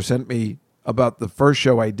the Cellar, sent me about the first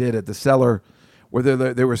show I did at the Cellar, where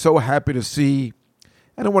they were so happy to see,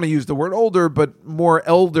 I don't want to use the word older, but more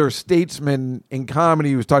elder statesmen in comedy.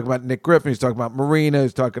 He was talking about Nick Griffin. He was talking about Marina. He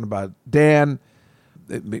was talking about Dan.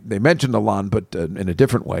 They mentioned Alon, but in a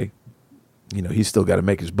different way. He's still got to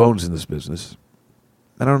make his bones in this business.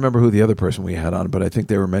 I don't remember who the other person we had on, but I think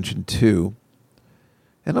they were mentioned too.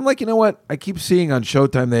 And I'm like, you know what? I keep seeing on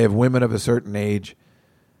Showtime they have women of a certain age.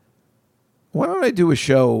 Why don't I do a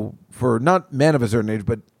show for not men of a certain age,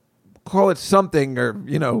 but call it something, or,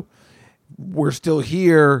 we're still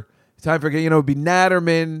here. Time for, it'd be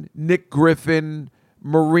Natterman, Nick Griffin,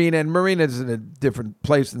 Marina. And Marina's in a different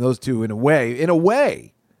place than those two in a way. In a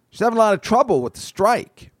way. She's having a lot of trouble with the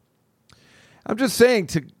strike. I'm just saying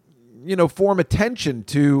to, form attention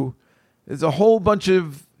to, there's a whole bunch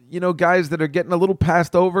of, guys that are getting a little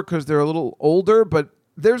passed over because they're a little older, but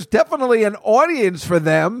there's definitely an audience for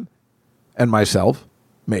them and myself,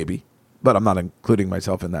 maybe. But I'm not including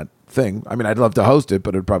myself in that thing. I'd love to host it,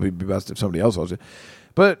 but it'd probably be best if somebody else hosts it.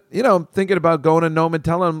 But, I'm thinking about going to Noam and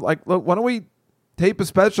telling him, like, look, why don't we tape a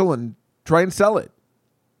special and try and sell it?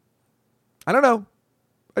 I don't know.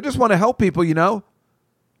 I just want to help people,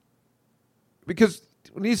 Because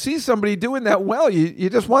when you see somebody doing that well, you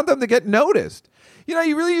just want them to get noticed. You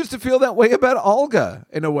really used to feel that way about Olga,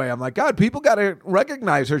 in a way. I'm like, God, people got to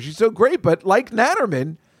recognize her. She's so great. But like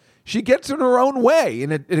Natterman, she gets in her own way,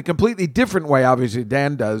 in a completely different way. Obviously,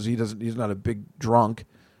 Dan does. He's not a big drunk.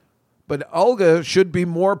 But Olga should be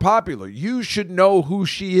more popular. You should know who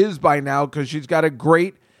she is by now, because she's got a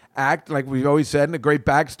great act, like we've always said, and a great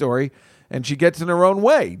backstory. And she gets in her own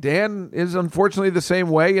way. Dan is unfortunately the same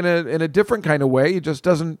way, in a different kind of way. He just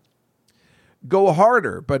doesn't go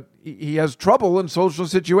harder, but he has trouble in social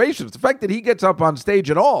situations. The fact that he gets up on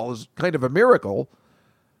stage at all is kind of a miracle,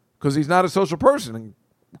 because he's not a social person. And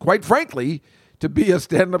quite frankly, to be a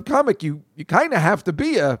stand-up comic, you kind of have to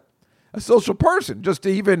be a social person just to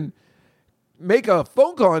even make a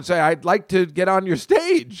phone call and say, I'd like to get on your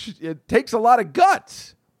stage. It takes a lot of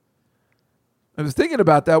guts. I was thinking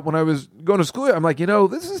about that when I was going to school. I'm like,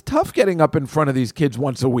 this is tough getting up in front of these kids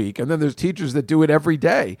once a week. And then there's teachers that do it every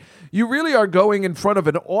day. You really are going in front of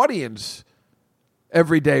an audience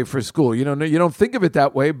every day for school. You don't think of it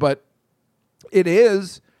that way, but it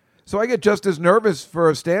is. So I get just as nervous for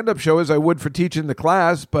a stand-up show as I would for teaching the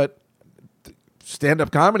class, but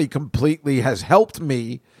stand-up comedy completely has helped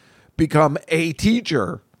me become a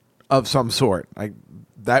teacher of some sort.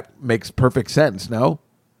 That makes perfect sense, no?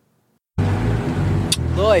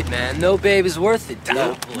 Lloyd, man, no babe is worth it, dude.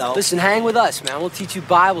 No. Listen, hang with us, man. We'll teach you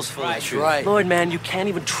Bibles full of truth. Right. Lloyd, man, you can't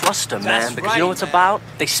even trust them, man. Because you know what it's about?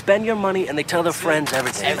 They spend your money and they tell their friends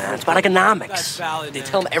everything, man. It's about economics. That's valid, They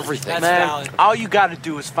tell them everything. That's valid. All you gotta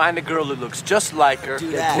do is find a girl that looks just like her,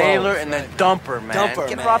 that. nail her, and then dump her, man. Dump her,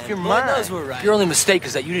 Get man. her off your Lloyd mind. knows we're right. Your only mistake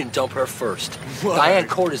is that you didn't dump her first. Word. Diane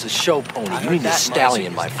Court is a show pony. I You heard need a that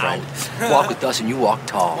stallion, much. my friend. Walk with us and you walk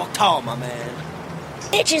tall. Walk tall, my man.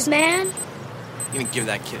 Bitches, man. You didn't give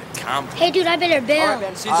that kid a compliment. Hey, dude, I better bail. All right,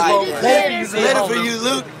 man. See you All tomorrow. right, Later. Later for you,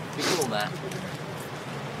 Luke. Be cool, man.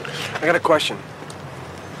 I got a question.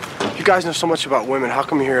 You guys know so much about women. How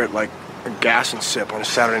come you're here at, like, a gas and sip on a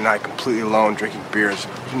Saturday night completely alone drinking beers?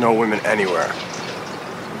 No women anywhere.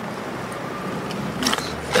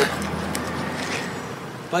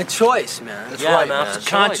 By choice, man. That's Yeah, right, man. man. It's a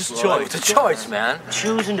conscious Lloyd. choice. It's a choice, man.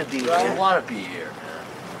 Choosing to be You here. want to be here, man.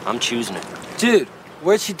 I'm choosing it. Dude,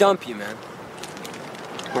 where'd she dump you, man?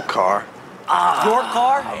 The car. Your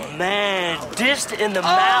car? Oh, man. Dissed in the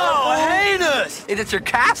Malibu. heinous! It's your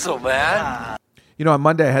castle, man. You know, on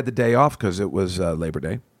Monday I had the day off because it was Labor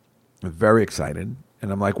Day. I was very excited.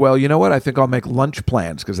 And I'm like, well, you know what? I think I'll make lunch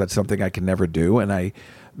plans because that's something I can never do. And I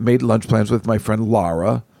made lunch plans with my friend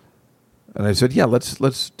Laura. And I said, yeah, let's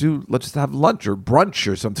have lunch or brunch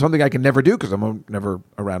or something I can never do because I'm never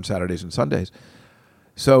around Saturdays and Sundays.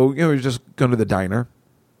 So, we were just going to the diner,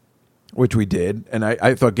 which we did. And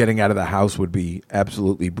I thought getting out of the house would be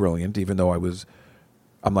absolutely brilliant, even though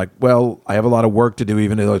I'm like, well, I have a lot of work to do,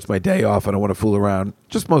 even though it's my day off. I don't want to fool around,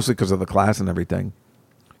 just mostly because of the class and everything.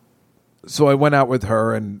 So I went out with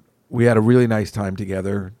her, and we had a really nice time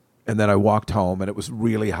together. And then I walked home, and it was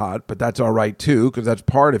really hot, but that's all right, too, because that's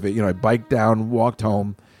part of it. I biked down, walked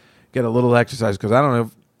home, get a little exercise, because I don't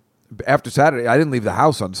know if after Saturday, I didn't leave the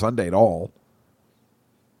house on Sunday at all.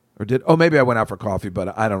 Or did? Oh, maybe I went out for coffee,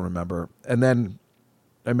 but I don't remember. And then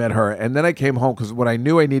I met her, and then I came home, because what I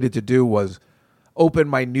knew I needed to do was open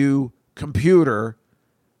my new computer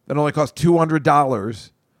that only cost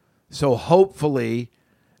 $200. So hopefully,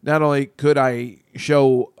 not only could I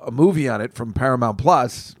show a movie on it from Paramount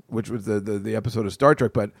Plus, which was the episode of Star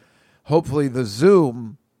Trek, but hopefully the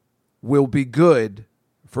Zoom will be good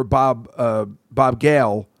for Bob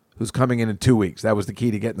Gale, who's coming in 2 weeks. That was the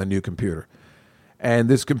key to getting the new computer. And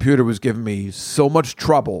this computer was giving me so much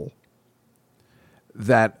trouble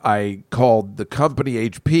that I called the company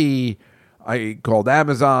HP. I called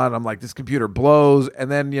Amazon. I'm like, this computer blows.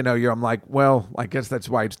 And then, I'm like, well, I guess that's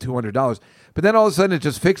why it's $200. But then all of a sudden it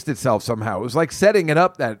just fixed itself somehow. It was like setting it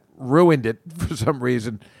up that ruined it for some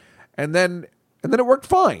reason. And then it worked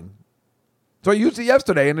fine. So I used it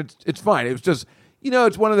yesterday and it's fine. It was just,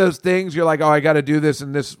 it's one of those things you're like, oh, I got to do this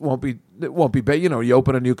and it won't be bad. You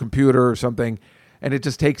open a new computer or something and it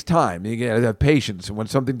just takes time. You got to have patience. And when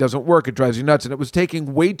something doesn't work, it drives you nuts. And it was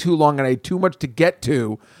taking way too long and I had too much to get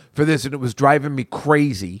to for this. And it was driving me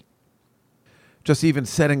crazy. Just even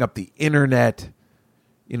setting up the internet.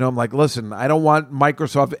 I'm like, listen, I don't want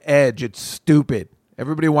Microsoft Edge. It's stupid.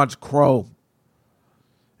 Everybody wants Chrome.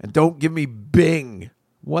 And don't give me Bing.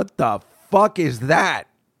 What the fuck is that?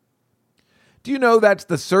 Do you know that's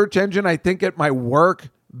the search engine I think at my work?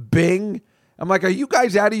 Bing. I'm like, are you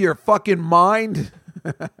guys out of your fucking mind?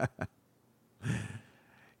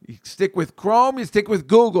 You stick with Chrome, you stick with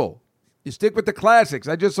Google. You stick with the classics.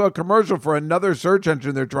 I just saw a commercial for another search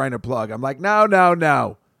engine they're trying to plug. I'm like,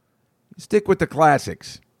 no. You stick with the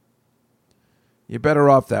classics. You're better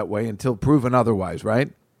off that way until proven otherwise,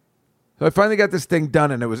 right? So I finally got this thing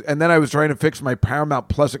done, and then I was trying to fix my Paramount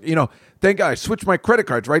Plus. Thank God I switched my credit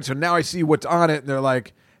cards, right? So now I see what's on it, and they're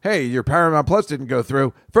like, hey, your Paramount Plus didn't go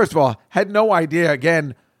through. First of all, had no idea,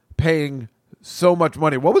 again, paying so much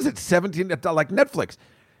money. What was it, $17, like Netflix?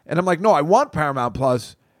 And I'm like, no, I want Paramount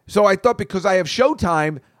Plus. So I thought because I have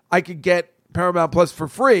Showtime, I could get Paramount Plus for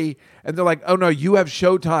free. And they're like, oh, no, you have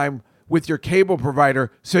Showtime with your cable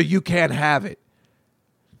provider, so you can't have it.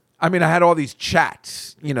 I mean, I had all these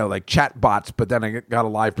chats, like chat bots, but then I got a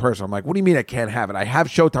live person. I'm like, what do you mean I can't have it? I have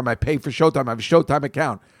Showtime. I pay for Showtime. I have a Showtime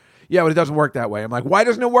account. Yeah, but it doesn't work that way. I'm like, why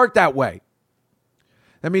doesn't it work that way?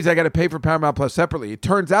 That means I got to pay for Paramount Plus separately. It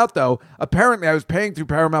turns out, though, apparently I was paying through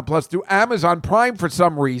Paramount Plus through Amazon Prime for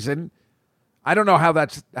some reason. I don't know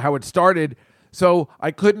how it started. So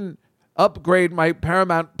I couldn't upgrade my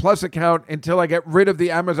Paramount Plus account until I get rid of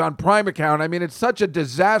the Amazon Prime account. I mean, it's such a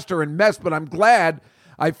disaster and mess, but I'm glad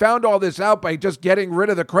I found all this out by just getting rid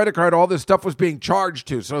of the credit card all this stuff was being charged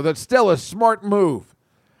to. So that's still a smart move.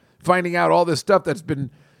 Finding out all this stuff that's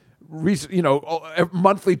been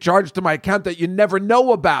monthly charged to my account that you never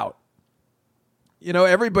know about.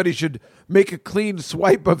 Everybody should make a clean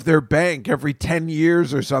swipe of their bank every 10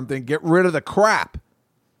 years or something. Get rid of the crap.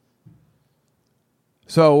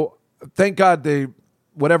 So thank God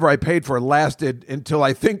whatever I paid for lasted until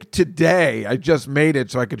I think today. I just made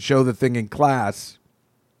it so I could show the thing in class.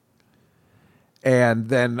 And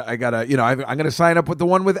then I gotta, I'm gonna sign up with the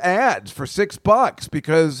one with ads for $6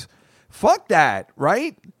 because fuck that,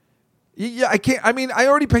 right? Yeah, I can't. I mean, I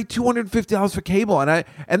already paid $250 for cable, and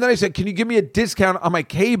then I said, "Can you give me a discount on my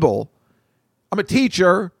cable?" I'm a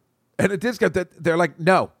teacher, and a discount. That they're like,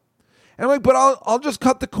 "No," and I'm like, "But I'll just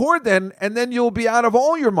cut the cord then, and then you'll be out of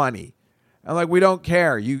all your money." I'm like, "We don't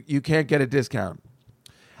care. You can't get a discount."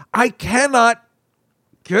 I cannot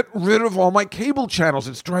get rid of all my cable channels.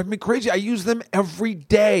 It's driving me crazy. I use them every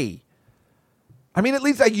day. I mean, at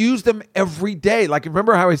least I use them every day. Like,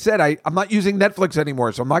 remember how I said I'm not using Netflix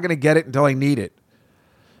anymore, so I'm not going to get it until I need it.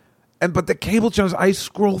 But the cable channels, I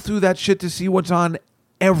scroll through that shit to see what's on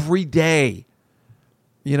every day.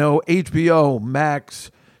 HBO,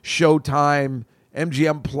 Max, Showtime,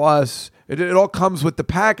 MGM Plus. It all comes with the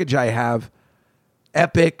package I have.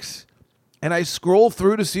 Epics. And I scroll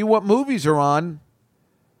through to see what movies are on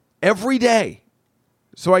every day.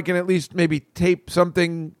 So I can at least maybe tape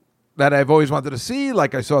something that I've always wanted to see,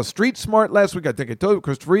 like I saw Street Smart last week. I think I told you,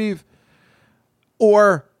 Christopher Reeve.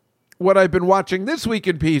 Or what I've been watching this week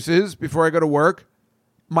in pieces before I go to work,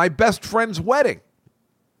 My Best Friend's Wedding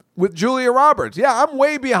with Julia Roberts. Yeah, I'm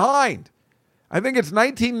way behind. I think it's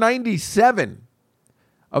 1997.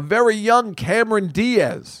 A very young Cameron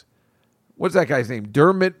Diaz. What's that guy's name?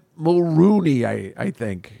 Dermot Mulrooney, I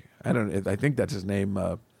think. I think that's his name.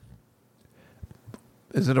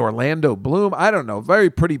 Is it Orlando Bloom? I don't know. Very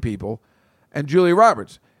pretty people. And Julia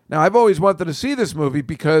Roberts. Now, I've always wanted to see this movie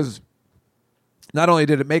because not only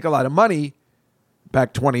did it make a lot of money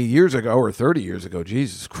back 20 years ago or 30 years ago,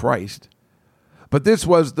 Jesus Christ, but this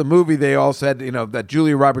was the movie they all said, that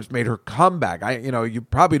Julia Roberts made her comeback. You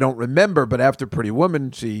probably don't remember, but after Pretty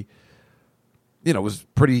Woman, she, was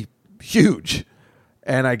pretty huge.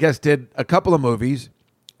 And I guess did a couple of movies.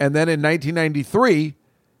 And then in 1993,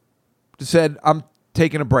 said, I'm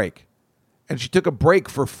taking a break. And she took a break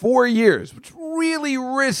for 4 years, which is really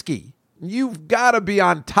risky. You've got to be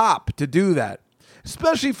on top to do that,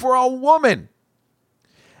 especially for a woman.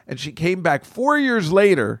 And she came back 4 years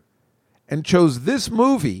later and chose this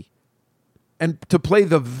movie and to play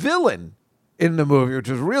the villain in the movie, which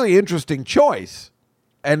was a really interesting choice.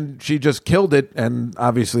 And she just killed it. And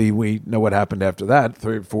obviously we know what happened after that.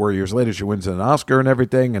 3 or 4 years later, she wins an Oscar and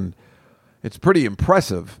everything. And it's pretty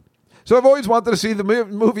impressive. So I've always wanted to see the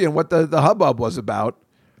movie and what the hubbub was about.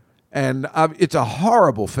 And it's a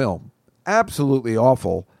horrible film. Absolutely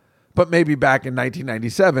awful. But maybe back in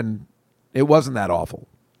 1997, it wasn't that awful.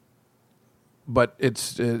 But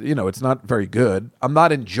it's, it's not very good. I'm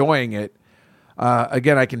not enjoying it.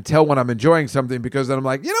 Again, I can tell when I'm enjoying something because then I'm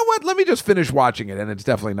like, you know what? Let me just finish watching it. And it's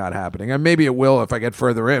definitely not happening. And maybe it will if I get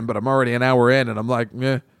further in, but I'm already an hour in and I'm like,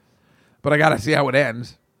 but I got to see how it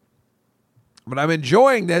ends. But I'm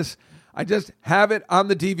enjoying this. I just have it on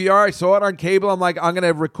the DVR. I saw it on cable. I'm like, I'm going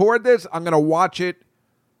to record this. I'm going to watch it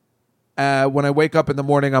when I wake up in the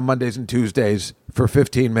morning on Mondays and Tuesdays for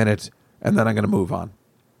 15 minutes, and then I'm going to move on.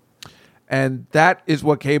 And that is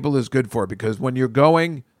what cable is good for, because when you're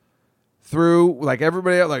going through, like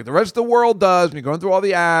everybody else, like the rest of the world does, and you're going through all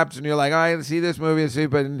the apps, and you're like, I see this movie,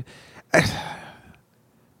 so,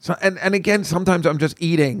 and again, sometimes I'm just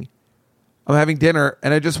eating. I'm having dinner,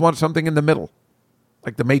 and I just want something in the middle.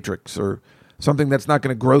 Like The Matrix or something that's not going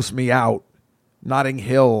to gross me out. Notting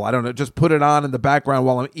Hill. I don't know. Just put it on in the background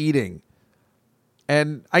while I'm eating.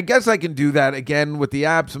 And I guess I can do that again with the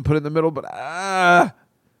apps and put it in the middle. But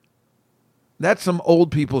that's some old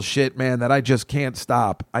people shit, man, that I just can't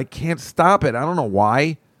stop. I can't stop it. I don't know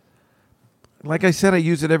why. Like I said, I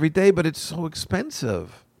use it every day, but it's so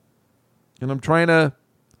expensive. And I'm trying to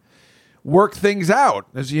work things out,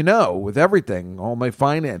 as you know, with everything, all my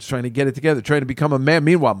finance, trying to get it together, trying to become a man.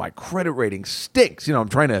 Meanwhile, my credit rating stinks. I'm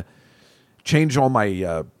trying to change all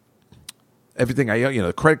my everything.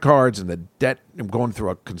 The credit cards and the debt. I'm going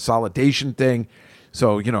through a consolidation thing.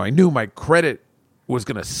 So, I knew my credit was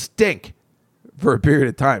going to stink for a period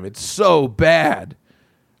of time. It's so bad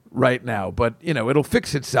right now, but, it'll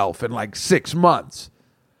fix itself in like 6 months.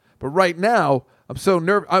 But right now, I'm so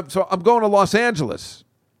nervous. So I'm going to Los Angeles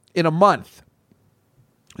in a month.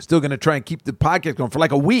 I'm still going to try and keep the podcast going for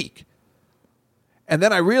like a week. And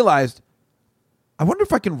then I realized, I wonder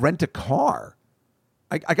if I can rent a car.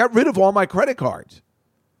 I got rid of all my credit cards.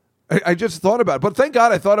 I just thought about it. But thank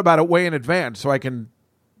God I thought about it way in advance so I can,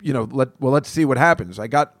 let's see what happens. I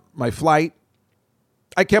got my flight.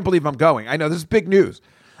 I can't believe I'm going. I know this is big news.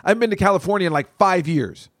 I've been to California in like 5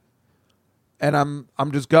 years. And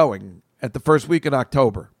I'm just going at the first week in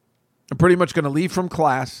October. I'm pretty much going to leave from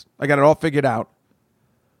class. I got it all figured out.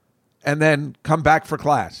 And then come back for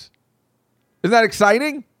class. Isn't that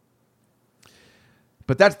exciting?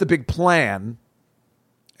 But that's the big plan.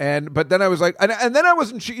 But then I was like, and then I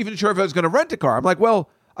wasn't even sure if I was going to rent a car. I'm like, well,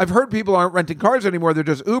 I've heard people aren't renting cars anymore. They're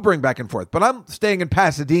just Ubering back and forth. But I'm staying in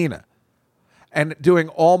Pasadena and doing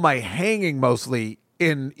all my hanging mostly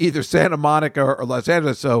in either Santa Monica or Los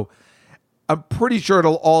Angeles. So I'm pretty sure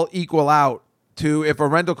it'll all equal out to, if a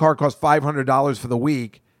rental car costs $500 for the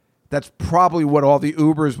week, that's probably what all the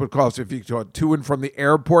Ubers would cost if you go to and from the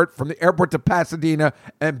airport to Pasadena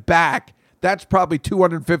and back. That's probably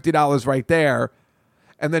 $250 right there.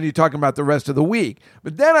 And then you're talking about the rest of the week.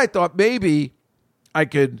 But then I thought maybe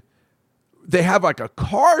they have like a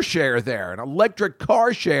car share there, an electric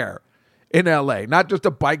car share in LA, not just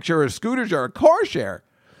a bike share or a scooter share, a car share.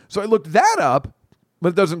 So I looked that up, but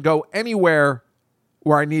it doesn't go anywhere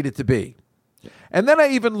where I need it to be. And then I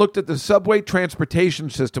even looked at the subway transportation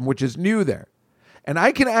system, which is new there. And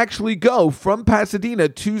I can actually go from Pasadena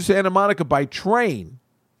to Santa Monica by train.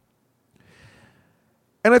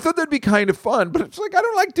 And I thought that'd be kind of fun, but it's like, I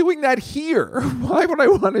don't like doing that here. Why would I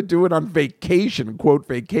want to do it on vacation, quote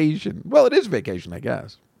vacation? Well, it is vacation, I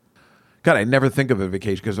guess. God, I never think of a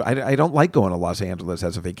vacation because I don't like going to Los Angeles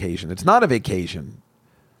as a vacation. It's not a vacation.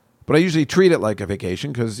 But I usually treat it like a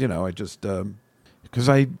vacation because, I just,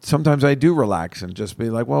 because sometimes I do relax and just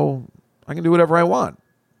be like, well, I can do whatever I want.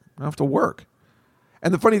 I don't have to work.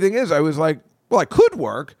 And the funny thing is, I was like, well, I could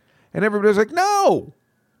work. And everybody was like, no.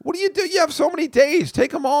 What do? You have so many days. Take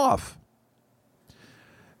them off.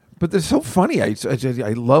 But it's so funny. I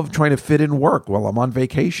love trying to fit in work while I'm on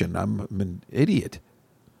vacation. I'm an idiot.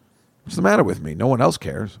 What's the matter with me? No one else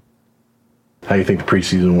cares. How you think the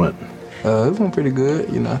preseason went? It went pretty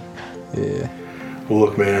good, Yeah. Well,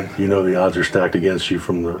 look, man. The odds are stacked against you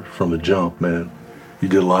from the jump, man. You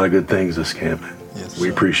did a lot of good things this camp. Yes, we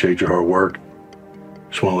appreciate your hard work.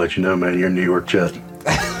 Just want to let you know, man, you're a New York Jet.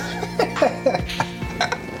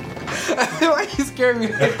 Why you scare me?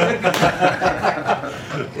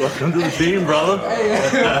 Welcome to the team, brother. Hey,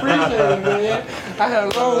 I appreciate it, man. I had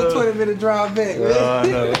a long 20-minute drive back, man.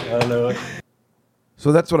 I know it.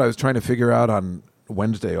 So that's what I was trying to figure out on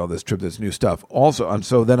Wednesday, all this trip, this new stuff. Also,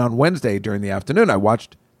 so then on Wednesday during the afternoon, I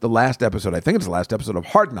watched the last episode. I think it's the last episode of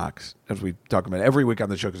Hard Knocks, as we talk about every week on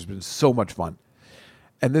the show, because it's been so much fun.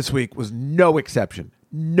 And this week was no exception.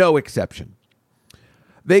 No exception.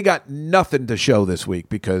 They got nothing to show this week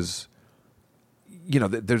because,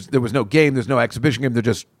 there was no game, there's no exhibition game. They're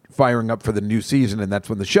just firing up for the new season, and that's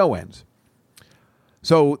when the show ends.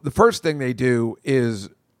 So the first thing they do is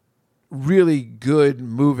really good,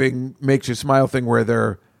 moving, makes you smile thing where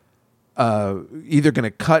they're either going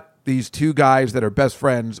to cut these two guys that are best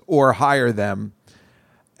friends or hire them.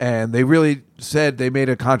 And they really said they made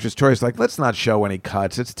a conscious choice, like, let's not show any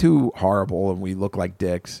cuts. It's too horrible and we look like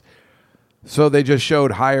dicks. So they just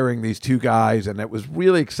showed hiring these two guys, and it was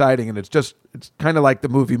really exciting. And it's kind of like the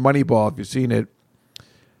movie Moneyball, if you've seen it.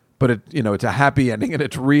 But it's a happy ending and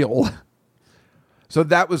it's real. So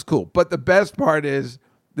that was cool. But the best part is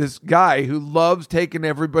this guy who loves taking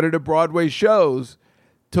everybody to Broadway shows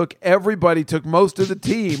took most of the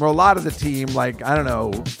team, or a lot of the team, like, I don't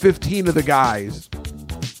know, 15 of the guys,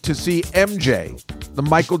 to see MJ, the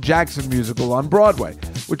Michael Jackson musical on Broadway,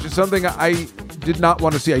 which is something I did not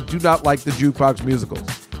want to see. I do not like the jukebox musicals.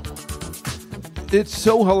 It's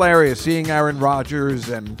so hilarious seeing Aaron Rodgers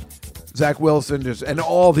and Zach Wilson and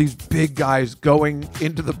all these big guys going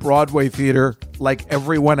into the Broadway theater like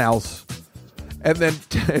everyone else. And then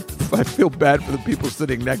I feel bad for the people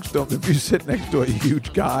sitting next to him. If you sit next to a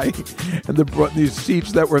huge guy and these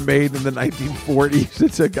seats that were made in the 1940s,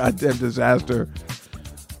 it's a goddamn disaster.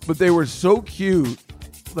 But they were so cute.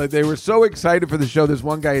 Like, they were so excited for the show. This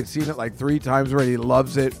one guy had seen it like 3 times already. He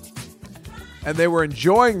loves it. And they were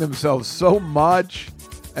enjoying themselves so much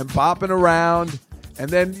and bopping around. And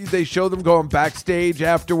then they show them going backstage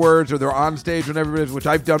afterwards, or they're on stage whenever it is, which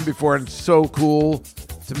I've done before, and it's so cool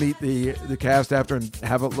to meet the cast after and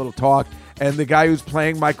have a little talk. And the guy who's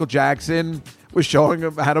playing Michael Jackson was showing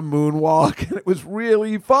him how to moonwalk, and it was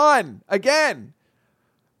really fun. Again,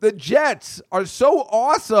 the Jets are so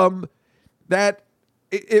awesome that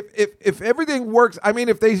if everything works, I mean,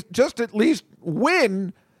 if they just at least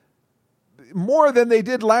win more than they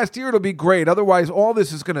did last year, it'll be great. Otherwise, all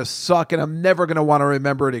this is going to suck, and I'm never going to want to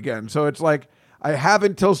remember it again. So it's like I have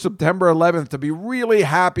until September 11th to be really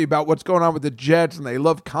happy about what's going on with the Jets, and they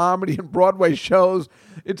love comedy and Broadway shows.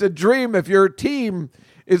 It's a dream. If your team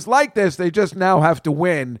is like this, they just now have to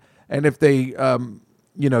win. And if they,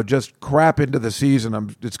 just crap into the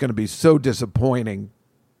season, it's going to be so disappointing.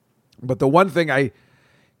 But the one thing I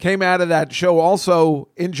came out of that show also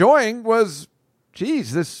enjoying was,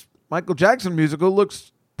 geez, this Michael Jackson musical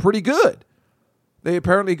looks pretty good. They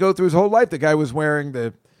apparently go through his whole life. The guy was wearing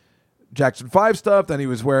the Jackson 5 stuff, then he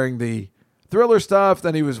was wearing the Thriller stuff,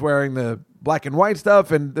 then he was wearing the black and white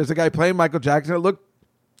stuff, and there's a guy playing Michael Jackson.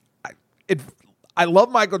 I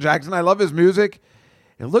love Michael Jackson. I love his music.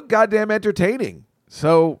 It looked goddamn entertaining.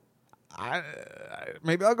 So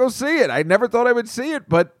maybe I'll go see it. I never thought I would see it,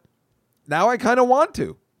 but now I kind of want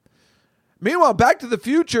to. Meanwhile, Back to the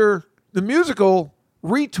Future, the musical,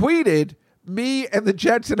 retweeted me and the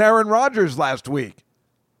Jets and Aaron Rodgers last week.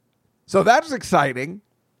 So that's exciting.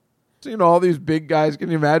 So, all these big guys, can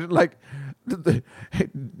you imagine? Like,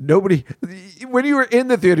 nobody, when you were in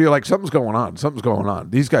the theater, you're like, something's going on.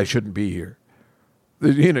 These guys shouldn't be here.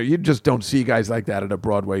 You just don't see guys like that at a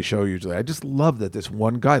Broadway show usually. I just love that this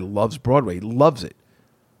one guy loves Broadway. He loves it.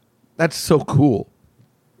 That's so cool.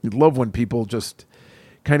 You love when people just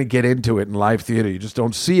kind of get into it in live theater. You just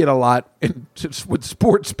don't see it a lot just with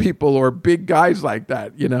sports people or big guys like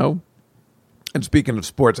that, And speaking of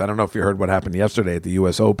sports, I don't know if you heard what happened yesterday at the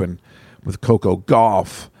U.S. Open with Coco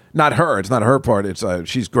Gauff. Not her. It's not her part. It's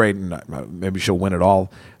she's great, and maybe she'll win it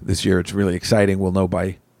all this year. It's really exciting. We'll know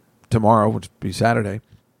by tomorrow, which will be Saturday.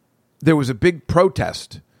 There was a big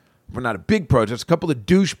protest. Well, not a big protest. A couple of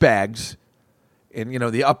douchebags in,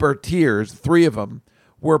 the upper tiers, 3 of them,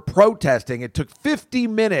 were protesting. It took 50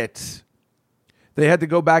 minutes. They had to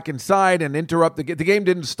go back inside and interrupt the game.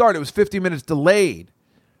 Didn't start. It was 50 minutes delayed.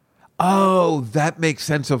 Oh, that makes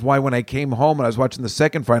sense of why when I came home and I was watching the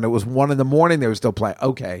second fight, it was 1 a.m. They were still playing.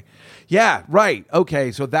 Okay. Yeah, right.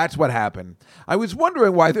 Okay, so that's what happened. I was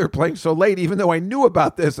wondering why they were playing so late, even though I knew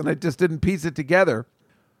about this and I just didn't piece it together.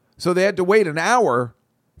 So they had to wait an hour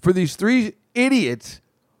for these 3 idiots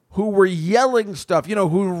who were yelling stuff, who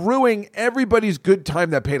were ruining everybody's good time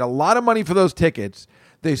that paid a lot of money for those tickets.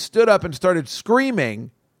 They stood up and started screaming,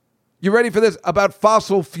 you ready for this, about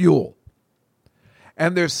fossil fuel.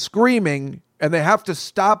 And they're screaming, and they have to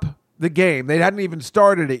stop the game. They hadn't even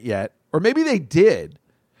started it yet. Or maybe they did.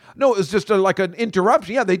 No, it was just like an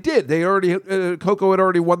interruption. Yeah, they did. They already, Coco had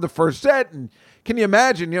already won the first set. And can you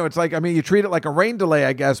imagine, it's like, you treat it like a rain delay,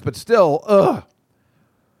 I guess, but still,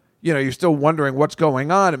 you're still wondering what's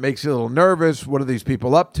going on. It makes you a little nervous. What are these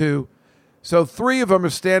people up to? So 3 of them are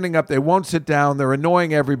standing up. They won't sit down. They're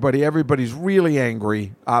annoying everybody. Everybody's really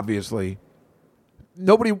angry, obviously.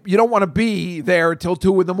 You don't want to be there until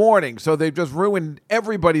 2 a.m. So they've just ruined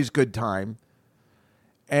everybody's good time.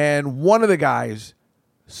 And one of the guys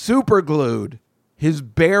super glued his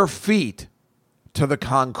bare feet to the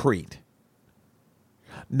concrete.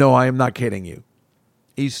 No, I am not kidding you.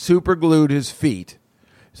 He super glued his feet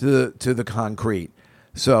to the concrete.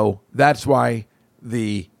 So that's why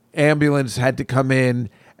the ambulance had to come in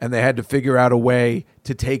and they had to figure out a way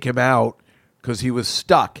to take him out because he was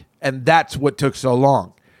stuck. And that's what took so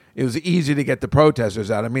long. It was easy to get the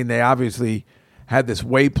protesters out. They obviously had this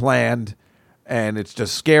way planned, and it's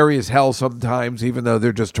just scary as hell sometimes, even though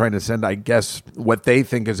they're just trying to send, I guess, what they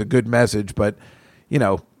think is a good message. But,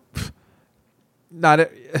 there's got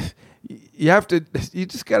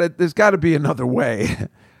to be another way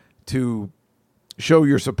to show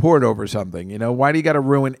your support over something. Why do you got to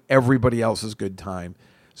ruin everybody else's good time?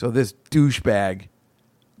 So this douchebag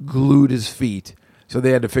glued his feet. So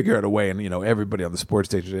they had to figure out a way, and, everybody on the sports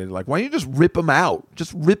station, they're like, why don't you just rip them out?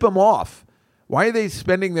 Just rip them off. Why are they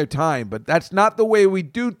spending their time? But that's not the way we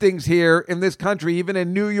do things here in this country, even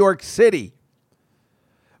in New York City.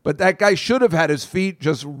 But that guy should have had his feet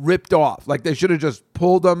just ripped off. Like they should have just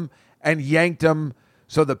pulled them and yanked them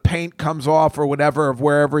so the paint comes off or whatever of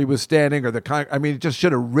wherever he was standing. Or it just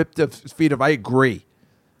should have ripped his feet off. I agree.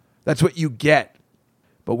 That's what you get.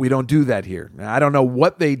 But we don't do that here. Now, I don't know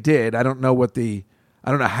what they did. I don't know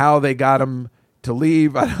how they got him to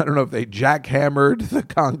leave. I don't know if they jackhammered the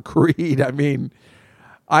concrete.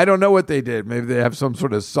 I don't know what they did. Maybe they have some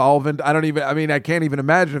sort of solvent. I can't even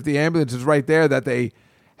imagine if the ambulance is right there that they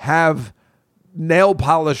have nail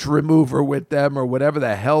polish remover with them or whatever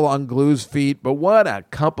the hell unglues feet. But what a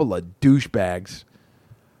couple of douchebags.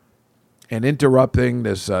 And interrupting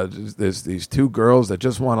these 2 girls that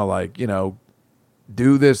just want to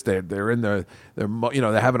do this. They're in they're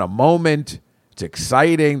having a moment. It's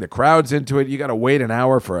exciting. The crowd's into it. You got to wait an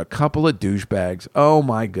hour for a couple of douchebags. Oh,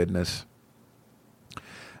 my goodness.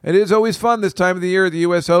 It is always fun this time of the year at the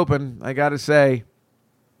U.S. Open. I got to say,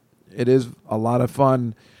 it is a lot of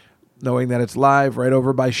fun knowing that it's live right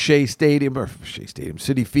over by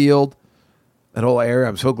Citi Field, that whole area.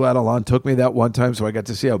 I'm so glad Alon took me that one time so I got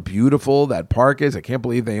to see how beautiful that park is. I can't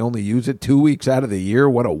believe they only use it 2 weeks out of the year.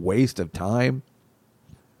 What a waste of time.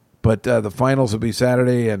 But the finals will be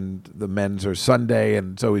Saturday, and the men's are Sunday,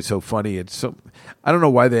 and it's always so funny. I don't know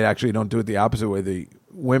why they actually don't do it the opposite way. The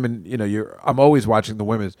women, I'm always watching the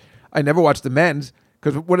women's. I never watch the men's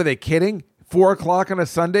because what are they kidding? 4 o'clock on a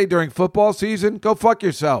Sunday during football season? Go fuck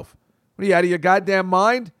yourself. What are you, out of your goddamn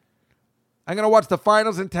mind? I'm going to watch the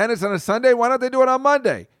finals in tennis on a Sunday? Why don't they do it on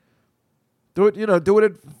Monday? Do it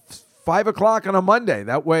at 5 o'clock on a Monday.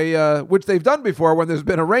 That way, which they've done before when there's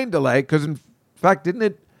been a rain delay. Because, in fact, didn't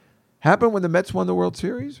it happen when the Mets won the World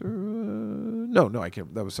Series? No, I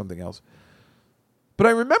can't. That was something else. But I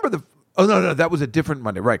remember no, that was a different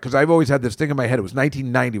Monday, right? Because I've always had this thing in my head. It was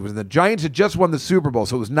 1990. It was the Giants had just won the Super Bowl,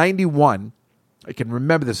 so it was 91. I can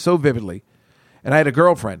remember this so vividly. And I had a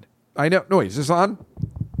girlfriend. I know. No, wait, is this on?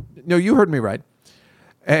 No, you heard me right.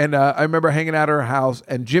 And I remember hanging out at her house,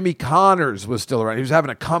 and Jimmy Connors was still around. He was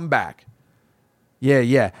having a comeback.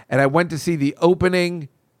 Yeah. And I went to see the opening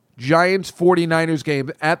Giants-49ers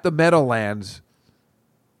game at the Meadowlands.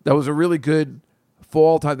 That was a really good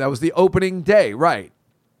fall time. That was the opening day, right?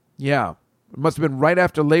 Yeah. It must have been right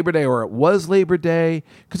after Labor Day, or it was Labor Day,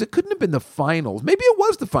 because it couldn't have been the finals. Maybe it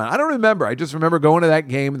was the final. I don't remember. I just remember going to that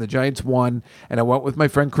game, and the Giants won, and I went with my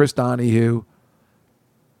friend Chris Donahue.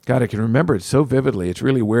 God, I can remember it so vividly. It's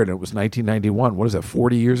really weird. It was 1991. What is that,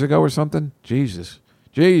 40 years ago or something? Jesus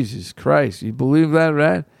Christ. You believe that,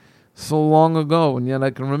 right? So long ago, and yet I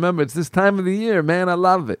can remember. It's this time of the year, man. I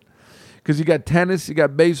love it. Because you got tennis, you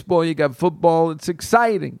got baseball, you got football. It's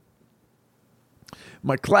exciting.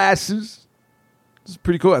 My classes, it's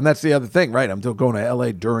pretty cool. And that's the other thing, right? I'm still going to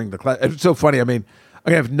L.A. during the class. It's so funny. I mean,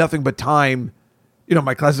 I have nothing but time.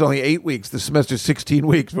 My class is only 8 weeks. The semester's 16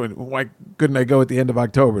 weeks. Why couldn't I go at the end of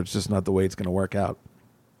October? It's just not the way it's going to work out.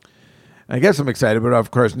 I guess I'm excited, but of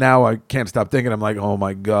course now I can't stop thinking. I'm like, oh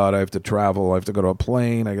my God, I have to travel. I have to go to a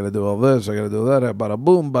plane. I got to do all this. I got to do that. Bada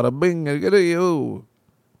boom, bada bing. I got to you.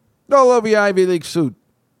 All over your Ivy League suit.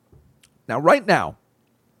 Now, right now,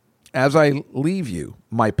 as I leave you,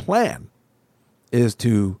 my plan is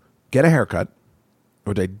to get a haircut,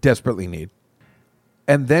 which I desperately need,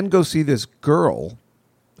 and then go see this girl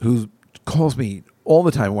who calls me all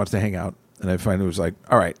the time and wants to hang out. And I finally was like,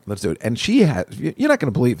 all right, let's do it. And you're not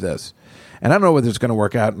going to believe this. And I don't know whether it's going to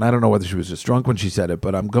work out, and I don't know whether she was just drunk when she said it,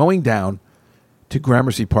 but I'm going down to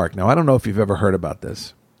Gramercy Park. Now, I don't know if you've ever heard about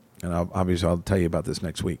this, and obviously I'll tell you about this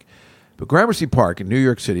next week. But Gramercy Park in New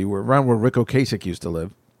York City, around where Rick Ocasek used to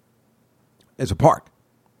live, is a park.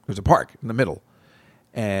 There's a park in the middle.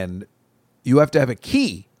 And you have to have a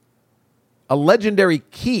key, a legendary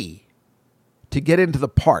key, to get into the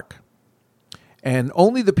park. And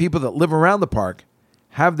only the people that live around the park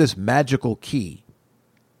have this magical key.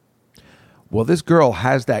 Well, this girl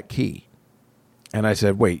has that key. And I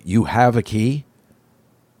said, wait, you have a key?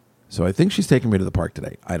 So I think she's taking me to the park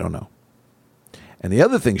today. I don't know. And the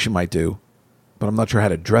other thing she might do, but I'm not sure how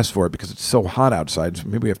to dress for it because it's so hot outside, so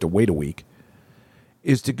maybe we have to wait a week,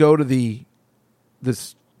 is to go to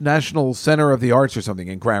this National Center of the Arts or something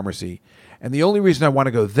in Gramercy. And the only reason I want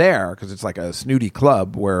to go there, because it's like a snooty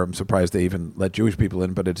club where I'm surprised they even let Jewish people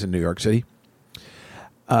in, but it's in New York City.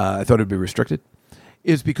 I thought it would be restricted.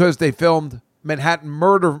 Is because they filmed Manhattan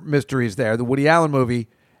Murder Mysteries there, the Woody Allen movie,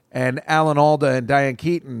 and Alan Alda and Diane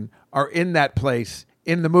Keaton are in that place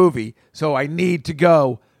in the movie. So I need to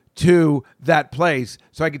go to that place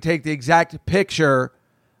so I can take the exact picture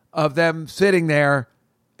of them sitting there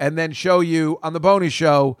and then show you on the Boney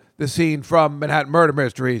Show the scene from Manhattan Murder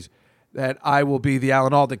Mysteries that I will be the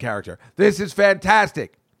Alan Alda character. This is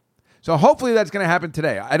fantastic. So hopefully that's going to happen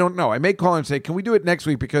today. I don't know. I may call and say, can we do it next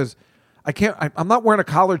week? Because I'm not wearing a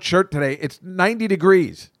collared shirt today. It's 90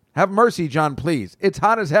 degrees. Have mercy, John, please. It's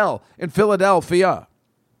hot as hell in Philadelphia.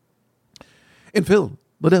 Now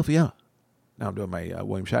I'm doing my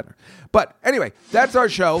William Shatner. But anyway, that's our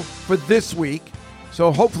show for this week.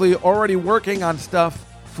 So hopefully already working on stuff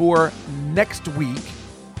for next week.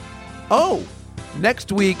 Oh,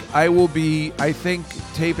 next week I will be, I think,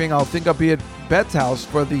 taping. I'll be at Beth's house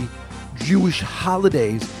for the Jewish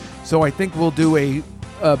holidays. So I think we'll do a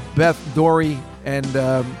Beth, Dory, and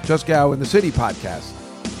Just Gow in the City podcast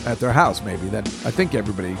at their house, maybe. That I think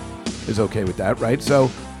everybody is okay with that, right? So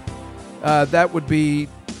that would be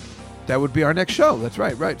our next show. That's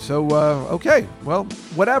right. So, okay. Well,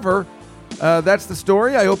 whatever. That's the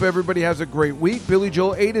story. I hope everybody has a great week. Billy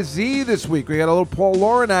Joel A to Z this week. We got a little Paul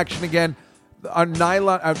Lauren action again. On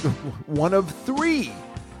Nylon, one of 3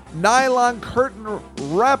 Nylon Curtain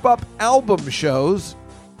wrap-up album shows.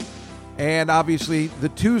 And obviously the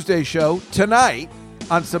Tuesday show tonight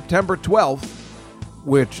on September 12th,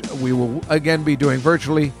 which we will again be doing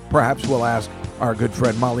virtually. Perhaps we'll ask our good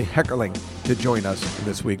friend Molly Heckerling to join us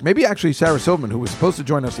this week. Maybe actually Sarah Silverman, who was supposed to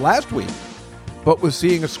join us last week, but was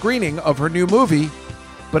seeing a screening of her new movie,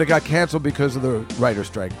 but it got canceled because of the writer's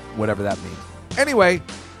strike, whatever that means. Anyway,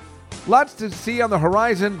 lots to see on the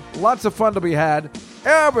horizon, lots of fun to be had.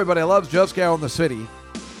 Everybody loves Just Cow in the City,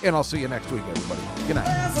 and I'll see you next week, everybody. Good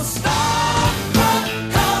night.